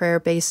wrote a prayer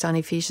based on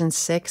Ephesians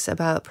 6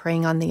 about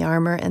praying on the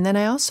armor. And then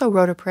I also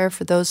wrote a prayer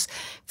for those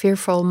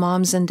fearful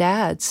moms and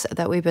dads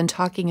that we've been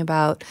talking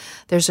about.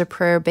 There's a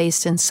prayer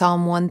based in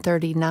Psalm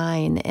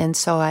 139. And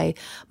so I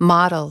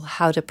model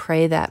how to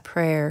pray that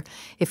prayer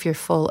if you're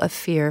full of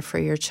fear for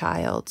your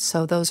child.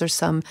 So those are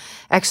some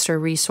extra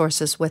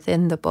resources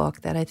within the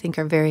book that I think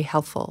are very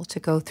helpful to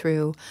go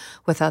through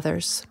with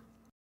others.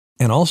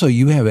 And also,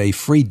 you have a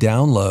free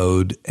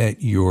download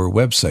at your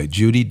website,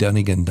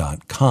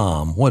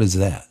 judydunnigan.com. What is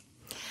that?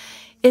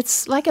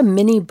 It's like a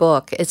mini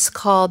book. It's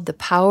called The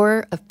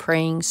Power of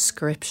Praying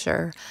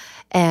Scripture.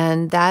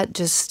 And that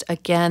just,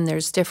 again,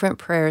 there's different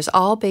prayers,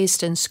 all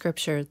based in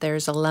Scripture.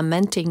 There's a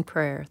lamenting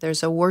prayer.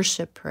 There's a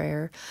worship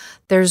prayer.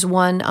 There's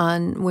one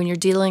on when you're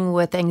dealing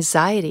with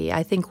anxiety.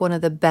 I think one of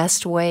the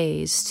best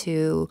ways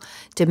to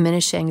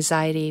diminish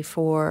anxiety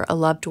for a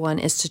loved one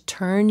is to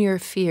turn your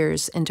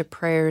fears into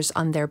prayers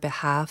on their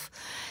behalf.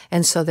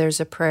 And so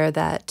there's a prayer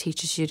that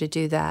teaches you to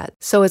do that.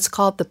 So it's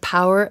called The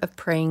Power of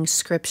Praying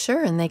Scripture,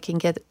 and they can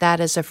get that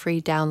as a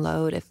free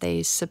download if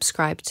they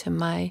subscribe to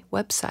my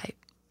website.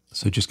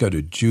 So just go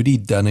to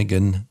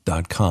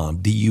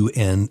judydunnigan.com,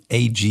 D-U-N-A-G-A-N,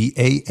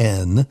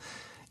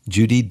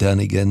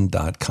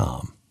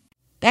 judydunnigan.com.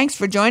 Thanks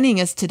for joining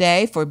us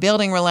today for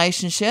Building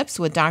Relationships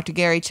with Dr.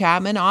 Gary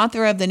Chapman,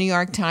 author of the New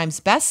York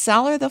Times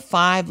bestseller, The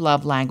 5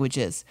 Love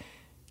Languages.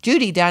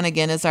 Judy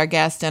Dunnigan is our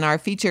guest, and our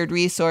featured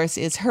resource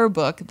is her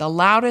book, The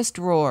Loudest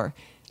Roar,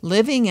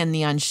 Living in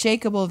the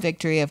Unshakable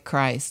Victory of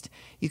Christ.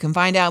 You can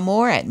find out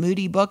more at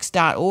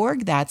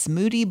moodybooks.org. That's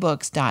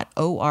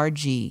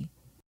moodybooks.org.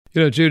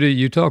 You know, Judy,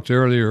 you talked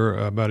earlier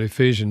about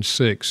Ephesians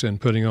 6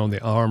 and putting on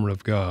the armor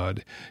of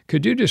God.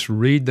 Could you just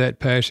read that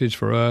passage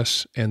for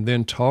us and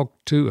then talk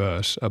to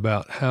us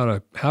about how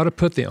to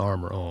put the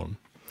armor on?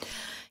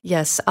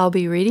 Yes, I'll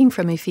be reading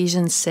from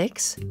Ephesians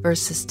 6,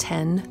 verses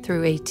 10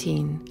 through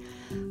 18.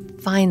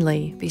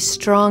 Finally, be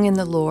strong in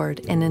the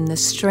Lord and in the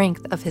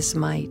strength of his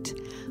might.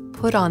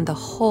 Put on the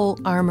whole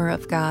armor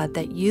of God,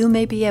 that you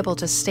may be able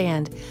to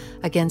stand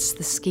against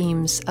the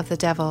schemes of the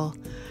devil.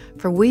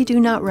 For we do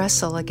not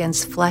wrestle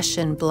against flesh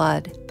and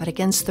blood, but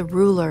against the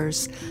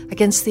rulers,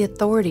 against the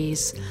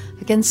authorities,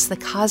 against the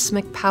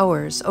cosmic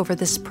powers over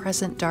this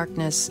present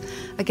darkness,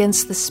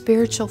 against the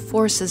spiritual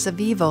forces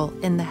of evil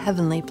in the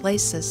heavenly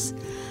places.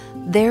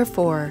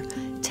 Therefore,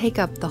 take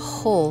up the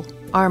whole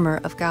armor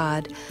of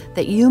God,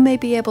 that you may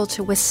be able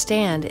to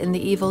withstand in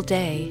the evil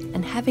day,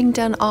 and having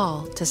done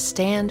all, to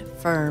stand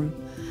firm.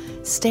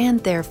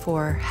 Stand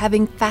therefore,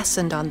 having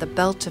fastened on the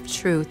belt of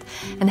truth,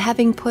 and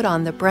having put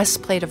on the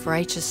breastplate of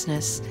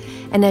righteousness,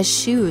 and as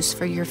shoes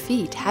for your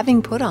feet,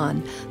 having put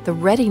on the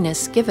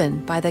readiness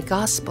given by the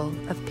gospel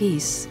of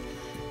peace.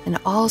 In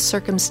all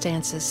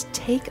circumstances,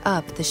 take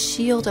up the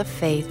shield of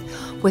faith,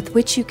 with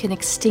which you can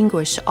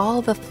extinguish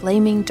all the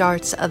flaming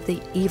darts of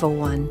the evil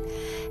one,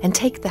 and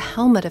take the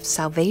helmet of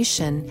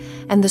salvation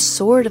and the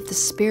sword of the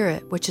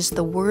Spirit, which is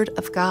the word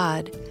of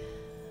God,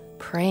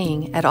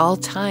 praying at all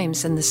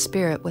times in the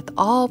Spirit with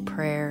all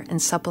prayer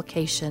and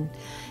supplication.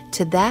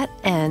 To that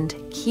end,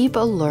 keep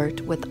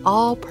alert with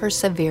all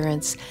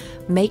perseverance,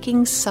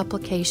 making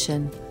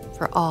supplication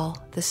for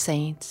all the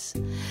saints.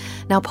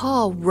 Now,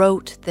 Paul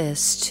wrote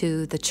this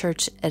to the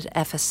church at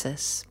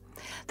Ephesus.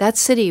 That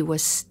city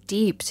was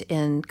steeped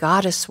in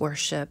goddess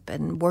worship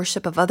and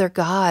worship of other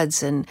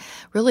gods and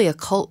really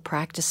occult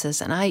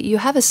practices. And you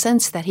have a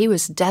sense that he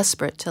was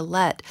desperate to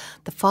let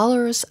the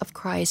followers of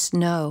Christ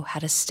know how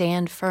to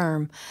stand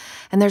firm.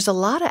 And there's a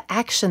lot of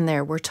action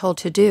there we're told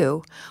to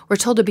do. We're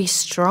told to be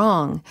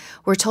strong.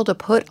 We're told to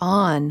put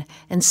on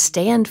and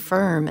stand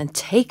firm and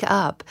take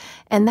up.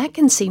 And that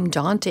can seem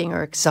daunting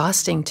or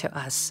exhausting to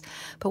us.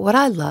 But what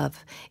I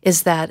love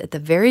is that at the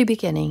very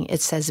beginning,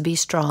 it says, be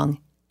strong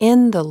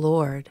in the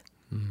Lord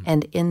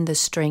and in the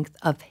strength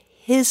of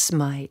his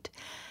might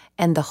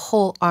and the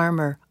whole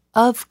armor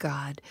of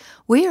God.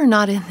 We are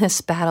not in this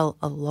battle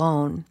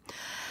alone.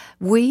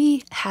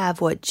 We have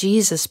what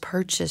Jesus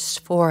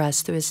purchased for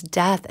us through his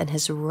death and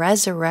his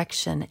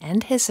resurrection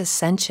and his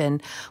ascension.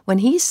 When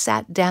he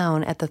sat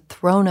down at the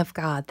throne of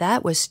God,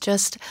 that was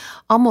just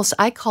almost,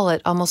 I call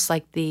it almost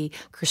like the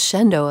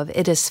crescendo of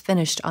it is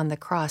finished on the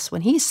cross.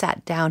 When he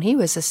sat down, he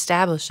was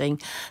establishing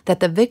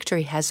that the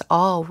victory has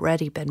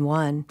already been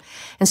won.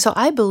 And so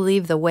I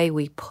believe the way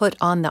we put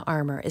on the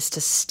armor is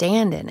to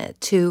stand in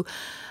it, to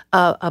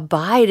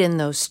abide in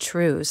those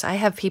truths. I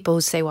have people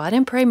who say, well, I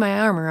didn't pray my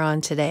armor on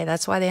today.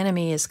 That's why the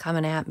enemy is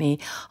coming at me,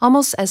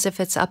 almost as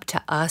if it's up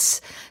to us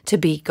to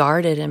be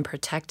guarded and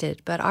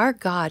protected. But our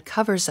God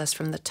covers us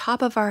from the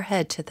top of our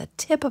head to the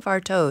tip of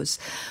our toes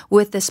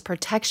with this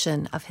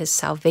protection of his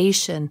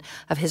salvation,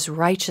 of his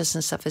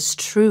righteousness, of his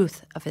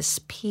truth, of his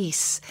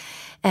peace.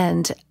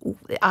 And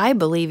I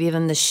believe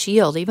even the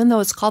shield, even though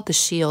it's called the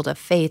shield of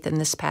faith in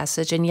this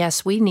passage, and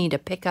yes, we need to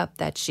pick up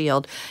that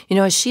shield. You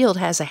know, a shield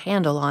has a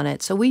handle on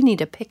it, so we need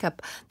to pick up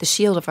the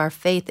shield of our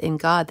faith in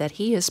God, that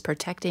he is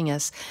protecting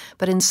us.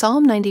 But in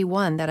Psalm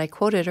 91 that I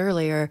quoted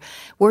earlier,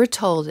 we're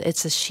told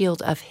it's a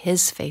shield of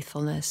his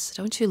faithfulness.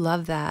 Don't you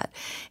love that?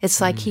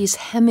 It's like he's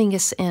hemming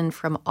us in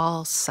from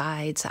all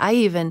sides. I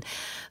even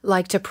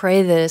like to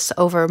pray this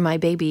over my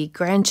baby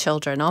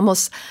grandchildren.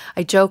 Almost,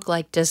 I joke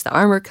like, does the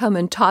armor come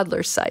in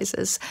toddler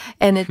sizes?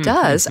 And it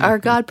does. Our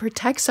God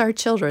protects our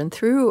children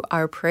through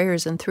our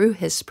prayers and through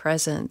his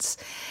presence.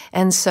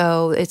 And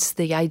so it's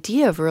the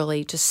idea of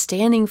really just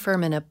standing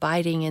firm and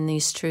abiding in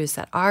these truths,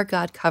 that our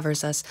God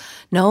covers us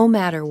no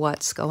matter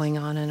what's going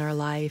on in our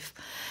life.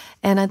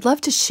 And I'd love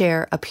to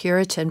share a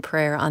Puritan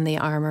prayer on the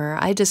armor.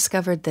 I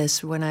discovered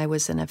this when I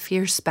was in a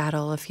fierce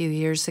battle a few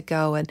years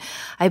ago, and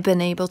I've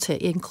been able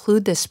to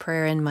include this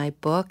prayer in my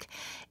book.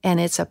 And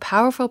it's a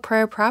powerful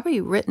prayer,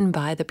 probably written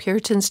by the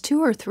Puritans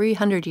 200 or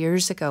 300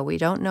 years ago. We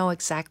don't know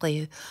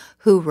exactly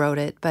who wrote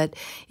it, but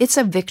it's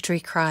a victory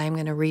cry I'm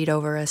going to read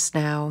over us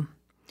now.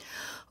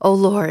 O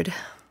Lord,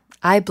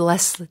 I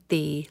bless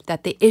thee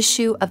that the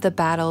issue of the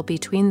battle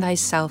between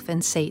thyself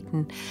and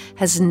Satan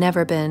has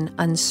never been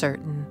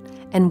uncertain,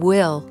 and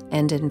will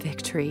end in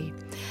victory.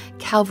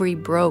 Calvary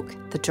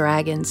broke the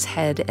dragon's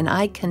head, and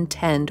I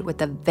contend with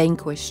the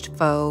vanquished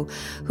foe,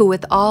 who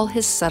with all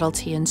his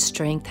subtlety and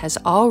strength has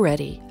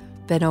already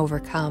been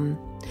overcome.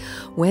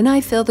 When I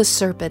feel the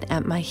serpent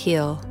at my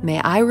heel, may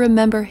I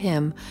remember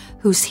him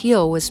whose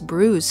heel was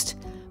bruised,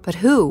 but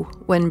who,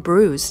 when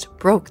bruised,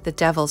 broke the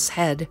devil's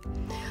head.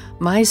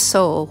 My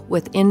soul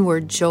with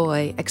inward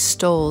joy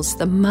extols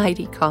the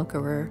mighty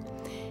conqueror.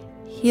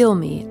 Heal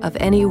me of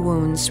any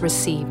wounds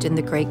received in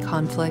the great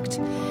conflict.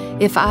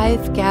 If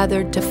I've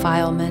gathered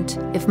defilement,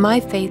 if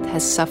my faith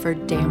has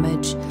suffered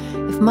damage,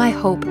 if my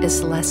hope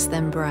is less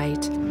than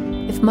bright,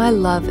 if my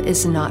love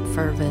is not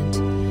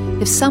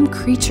fervent, if some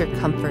creature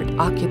comfort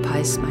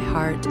occupies my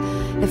heart,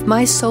 if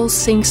my soul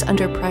sinks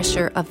under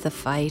pressure of the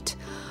fight,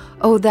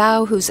 O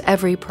thou whose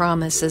every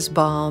promise is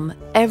balm,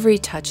 every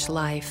touch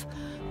life,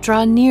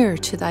 draw near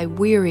to thy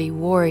weary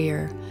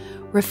warrior.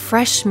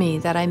 Refresh me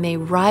that I may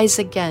rise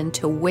again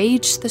to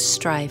wage the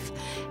strife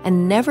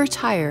and never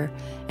tire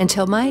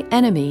until my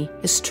enemy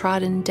is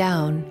trodden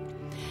down.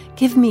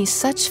 Give me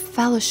such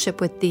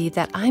fellowship with thee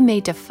that I may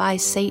defy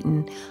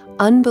Satan,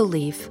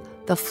 unbelief,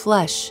 the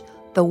flesh,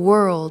 the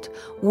world,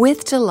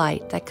 with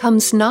delight that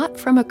comes not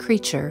from a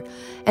creature,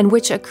 and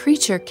which a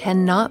creature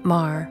cannot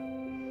mar.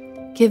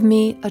 Give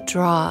me a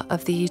draw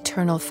of the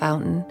eternal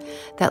fountain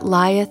that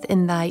lieth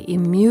in thy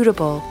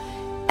immutable,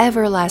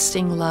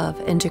 everlasting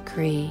love and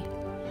decree.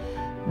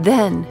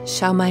 Then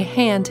shall my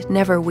hand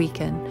never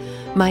weaken,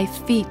 my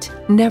feet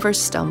never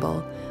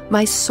stumble,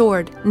 my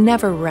sword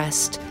never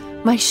rest,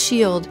 my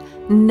shield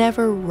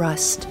never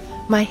rust,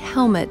 my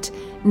helmet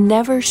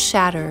never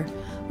shatter,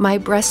 my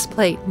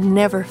breastplate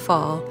never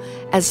fall,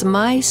 as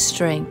my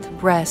strength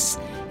rests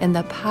in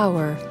the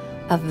power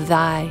of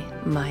thy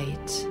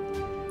might.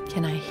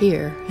 Can I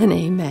hear an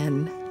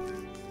amen?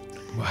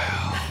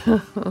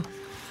 Wow.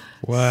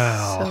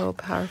 Wow. So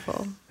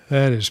powerful.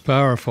 That is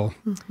powerful.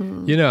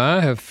 Mm-hmm. You know, I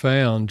have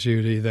found,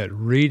 Judy, that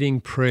reading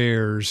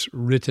prayers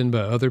written by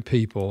other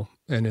people,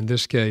 and in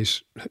this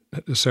case,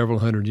 several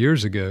hundred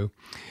years ago,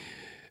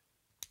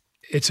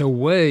 it's a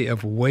way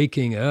of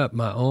waking up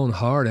my own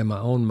heart and my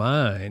own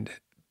mind,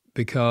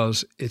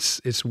 because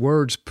it's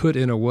words put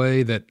in a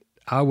way that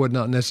I would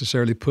not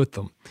necessarily put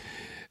them.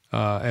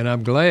 And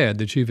I'm glad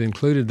that you've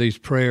included these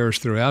prayers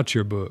throughout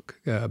your book,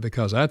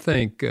 because I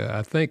think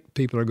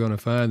people are going to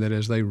find that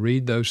as they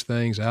read those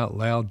things out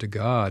loud to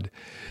God,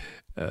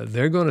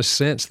 they're going to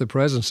sense the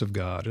presence of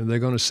God, and they're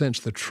going to sense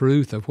the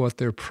truth of what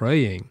they're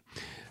praying.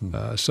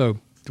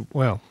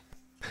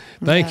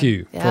 Thank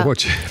you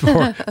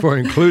for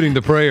including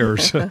the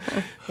prayers.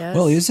 Yes.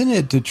 Well, isn't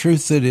it the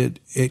truth that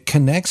it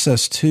connects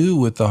us too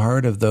with the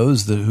heart of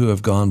those who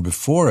have gone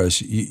before us?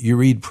 You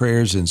read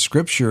prayers in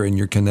Scripture, and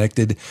you're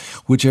connected,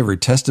 whichever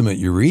testament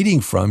you're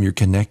reading from, you're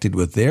connected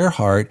with their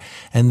heart.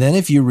 And then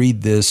if you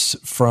read this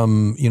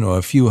from,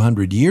 a few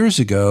hundred years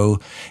ago,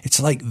 it's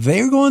like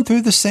they're going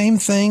through the same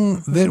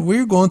thing that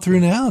we're going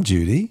through now,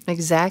 Judy.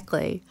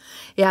 Exactly.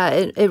 Yeah,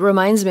 it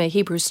reminds me of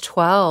Hebrews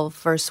 12,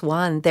 verse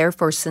 1.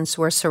 Therefore, since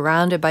we're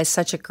surrounded by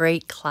such a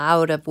great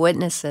cloud of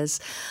witnesses,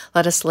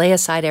 let us lay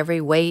aside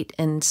every weight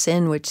and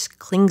sin which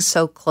clings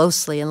so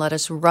closely, and let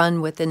us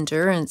run with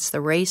endurance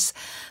the race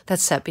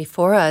that's set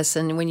before us.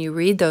 And when you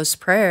read those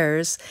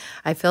prayers,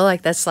 I feel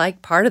like that's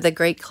like part of the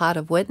great cloud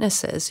of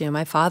witnesses,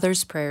 my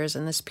father's prayers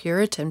and this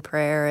Puritan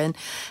prayer. And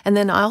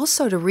then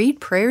also to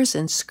read prayers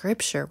in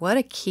Scripture. What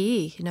a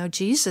key.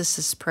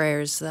 Jesus'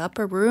 prayers, the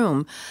upper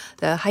room,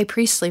 the high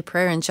priestly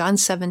prayer in John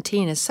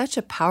 17 is such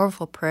a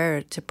powerful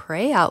prayer to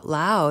pray out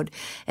loud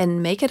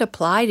and make it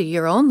apply to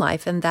your own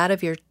life and that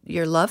of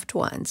your loved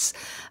ones.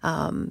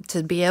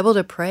 To be able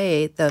to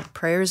pray the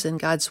prayers in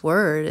God's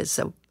Word is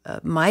a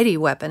mighty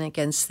weapon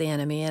against the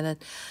enemy, and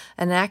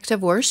an act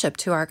of worship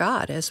to our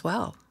God as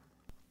well.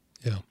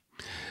 Yeah.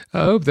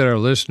 I hope that our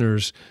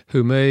listeners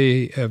who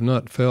may have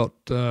not felt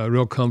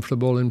real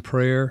comfortable in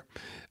prayer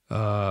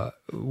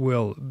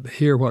will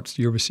hear what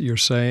you're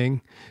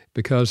saying,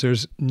 because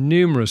there's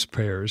numerous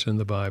prayers in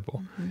the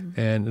Bible. Mm-hmm.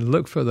 And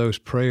look for those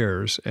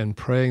prayers and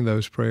praying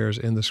those prayers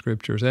in the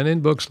Scriptures and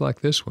in books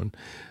like this one.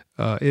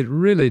 It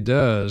really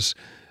does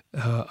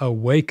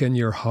awaken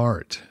your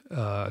heart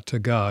to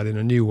God in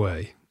a new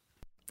way.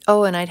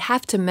 Oh, and I'd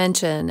have to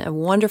mention a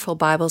wonderful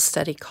Bible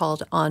study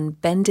called On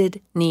Bended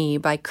Knee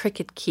by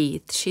Cricket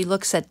Keith. She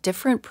looks at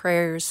different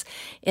prayers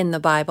in the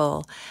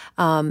Bible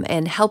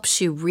and helps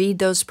you read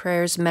those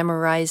prayers,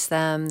 memorize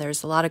them.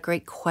 There's a lot of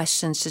great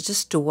questions to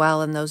just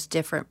dwell in those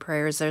different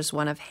prayers. There's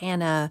one of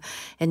Hannah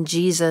and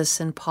Jesus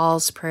and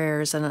Paul's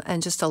prayers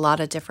and just a lot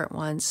of different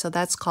ones. So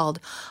that's called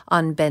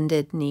On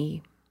Bended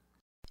Knee.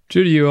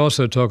 Judy, you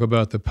also talk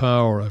about the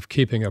power of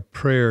keeping a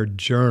prayer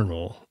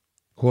journal.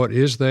 What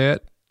is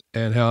that?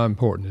 And how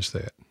important is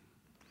that?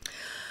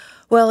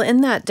 Well,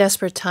 in that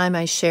desperate time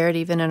I shared,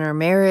 even in our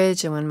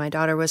marriage and when my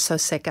daughter was so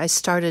sick, I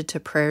started to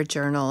prayer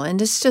journal.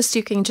 And it's just,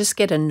 you can just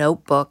get a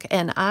notebook.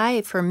 And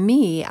I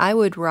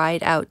would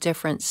write out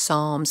different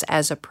psalms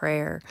as a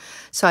prayer.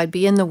 So I'd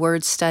be in the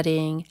Word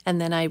studying,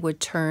 and then I would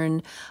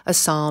turn a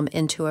psalm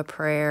into a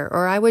prayer.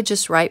 Or I would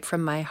just write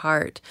from my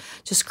heart,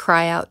 just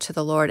cry out to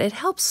the Lord. It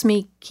helps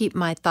me keep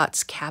my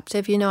thoughts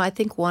captive. I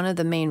think one of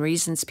the main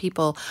reasons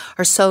people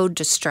are so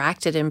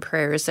distracted in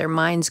prayer is their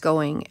mind's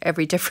going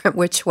every different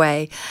which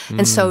way.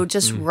 And so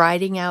just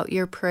writing out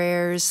your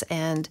prayers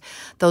and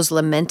those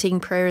lamenting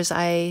prayers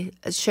I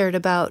shared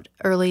about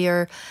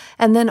earlier.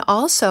 And then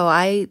also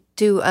I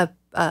do a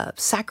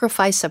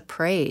sacrifice of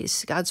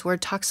praise. God's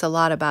Word talks a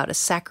lot about a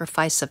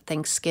sacrifice of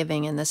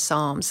thanksgiving in the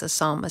Psalms. The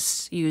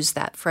psalmists use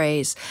that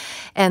phrase.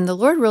 And the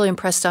Lord really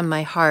impressed on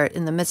my heart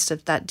in the midst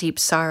of that deep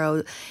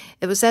sorrow.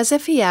 It was as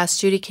if He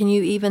asked, Judy, can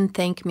you even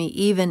thank me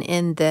even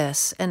in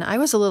this? And I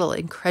was a little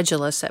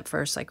incredulous at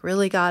first, like,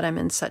 really, God, I'm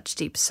in such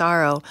deep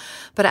sorrow.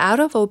 But out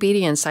of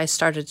obedience, I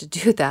started to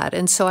do that.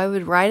 And so I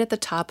would write at the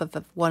top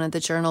of one of the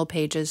journal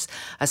pages,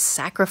 a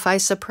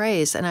sacrifice of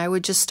praise. And I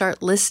would just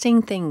start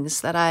listing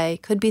things that I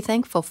could be thankful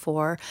thankful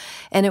for.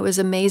 And it was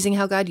amazing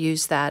how God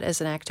used that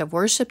as an act of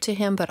worship to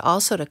him, but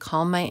also to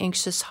calm my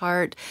anxious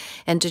heart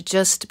and to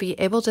just be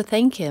able to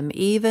thank him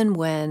even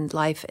when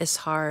life is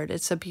hard.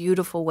 It's a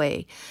beautiful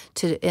way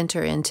to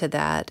enter into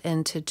that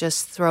and to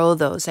just throw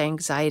those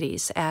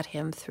anxieties at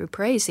him through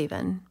praise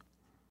even.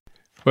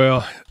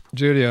 Well,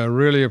 Judy, I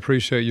really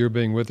appreciate your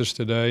being with us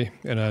today,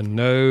 and I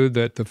know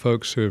that the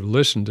folks who have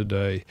listened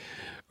today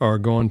are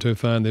going to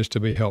find this to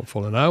be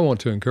helpful. And I want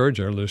to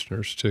encourage our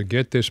listeners to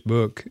get this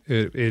book.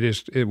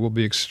 It will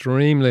be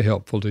extremely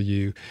helpful to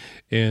you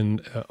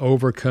in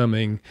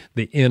overcoming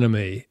the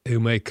enemy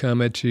who may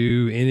come at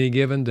you any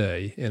given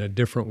day in a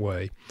different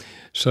way.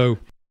 So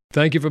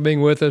thank you for being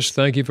with us.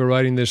 Thank you for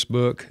writing this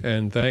book.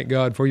 And thank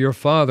God for your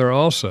father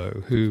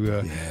also,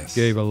 who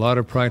gave a lot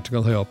of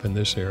practical help in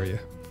this area.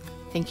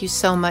 Thank you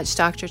so much,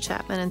 Dr.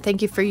 Chapman, and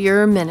thank you for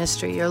your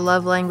ministry. Your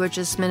Love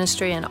Languages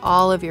ministry and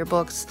all of your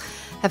books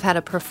have had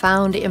a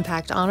profound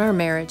impact on our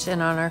marriage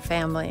and on our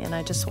family, and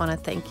I just want to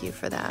thank you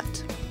for that.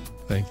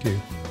 Thank you.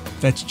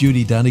 That's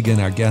Judy Dunnigan,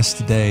 our guest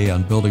today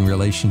on Building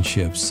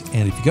Relationships.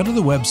 And if you go to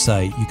the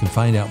website, you can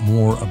find out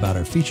more about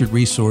our featured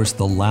resource,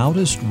 The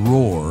Loudest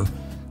Roar,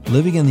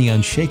 Living in the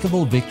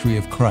Unshakable Victory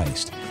of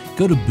Christ.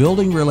 Go to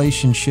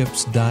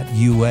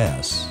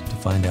buildingrelationships.us to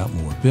find out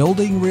more.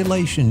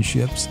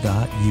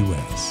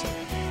 buildingrelationships.us.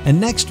 And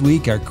next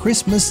week, our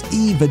Christmas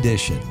Eve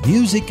edition,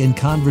 music and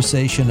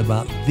conversation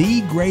about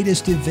the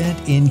greatest event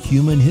in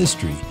human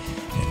history.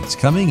 And it's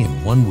coming in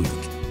 1 week.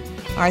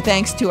 Our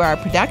thanks to our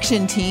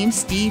production team,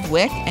 Steve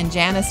Wick and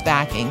Janice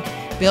Backing.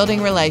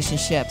 Building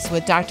Relationships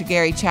with Dr.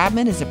 Gary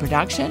Chapman is a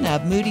production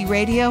of Moody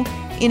Radio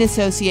in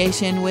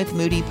association with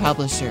Moody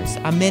Publishers,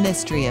 a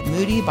ministry of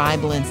Moody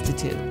Bible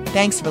Institute.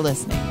 Thanks for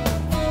listening.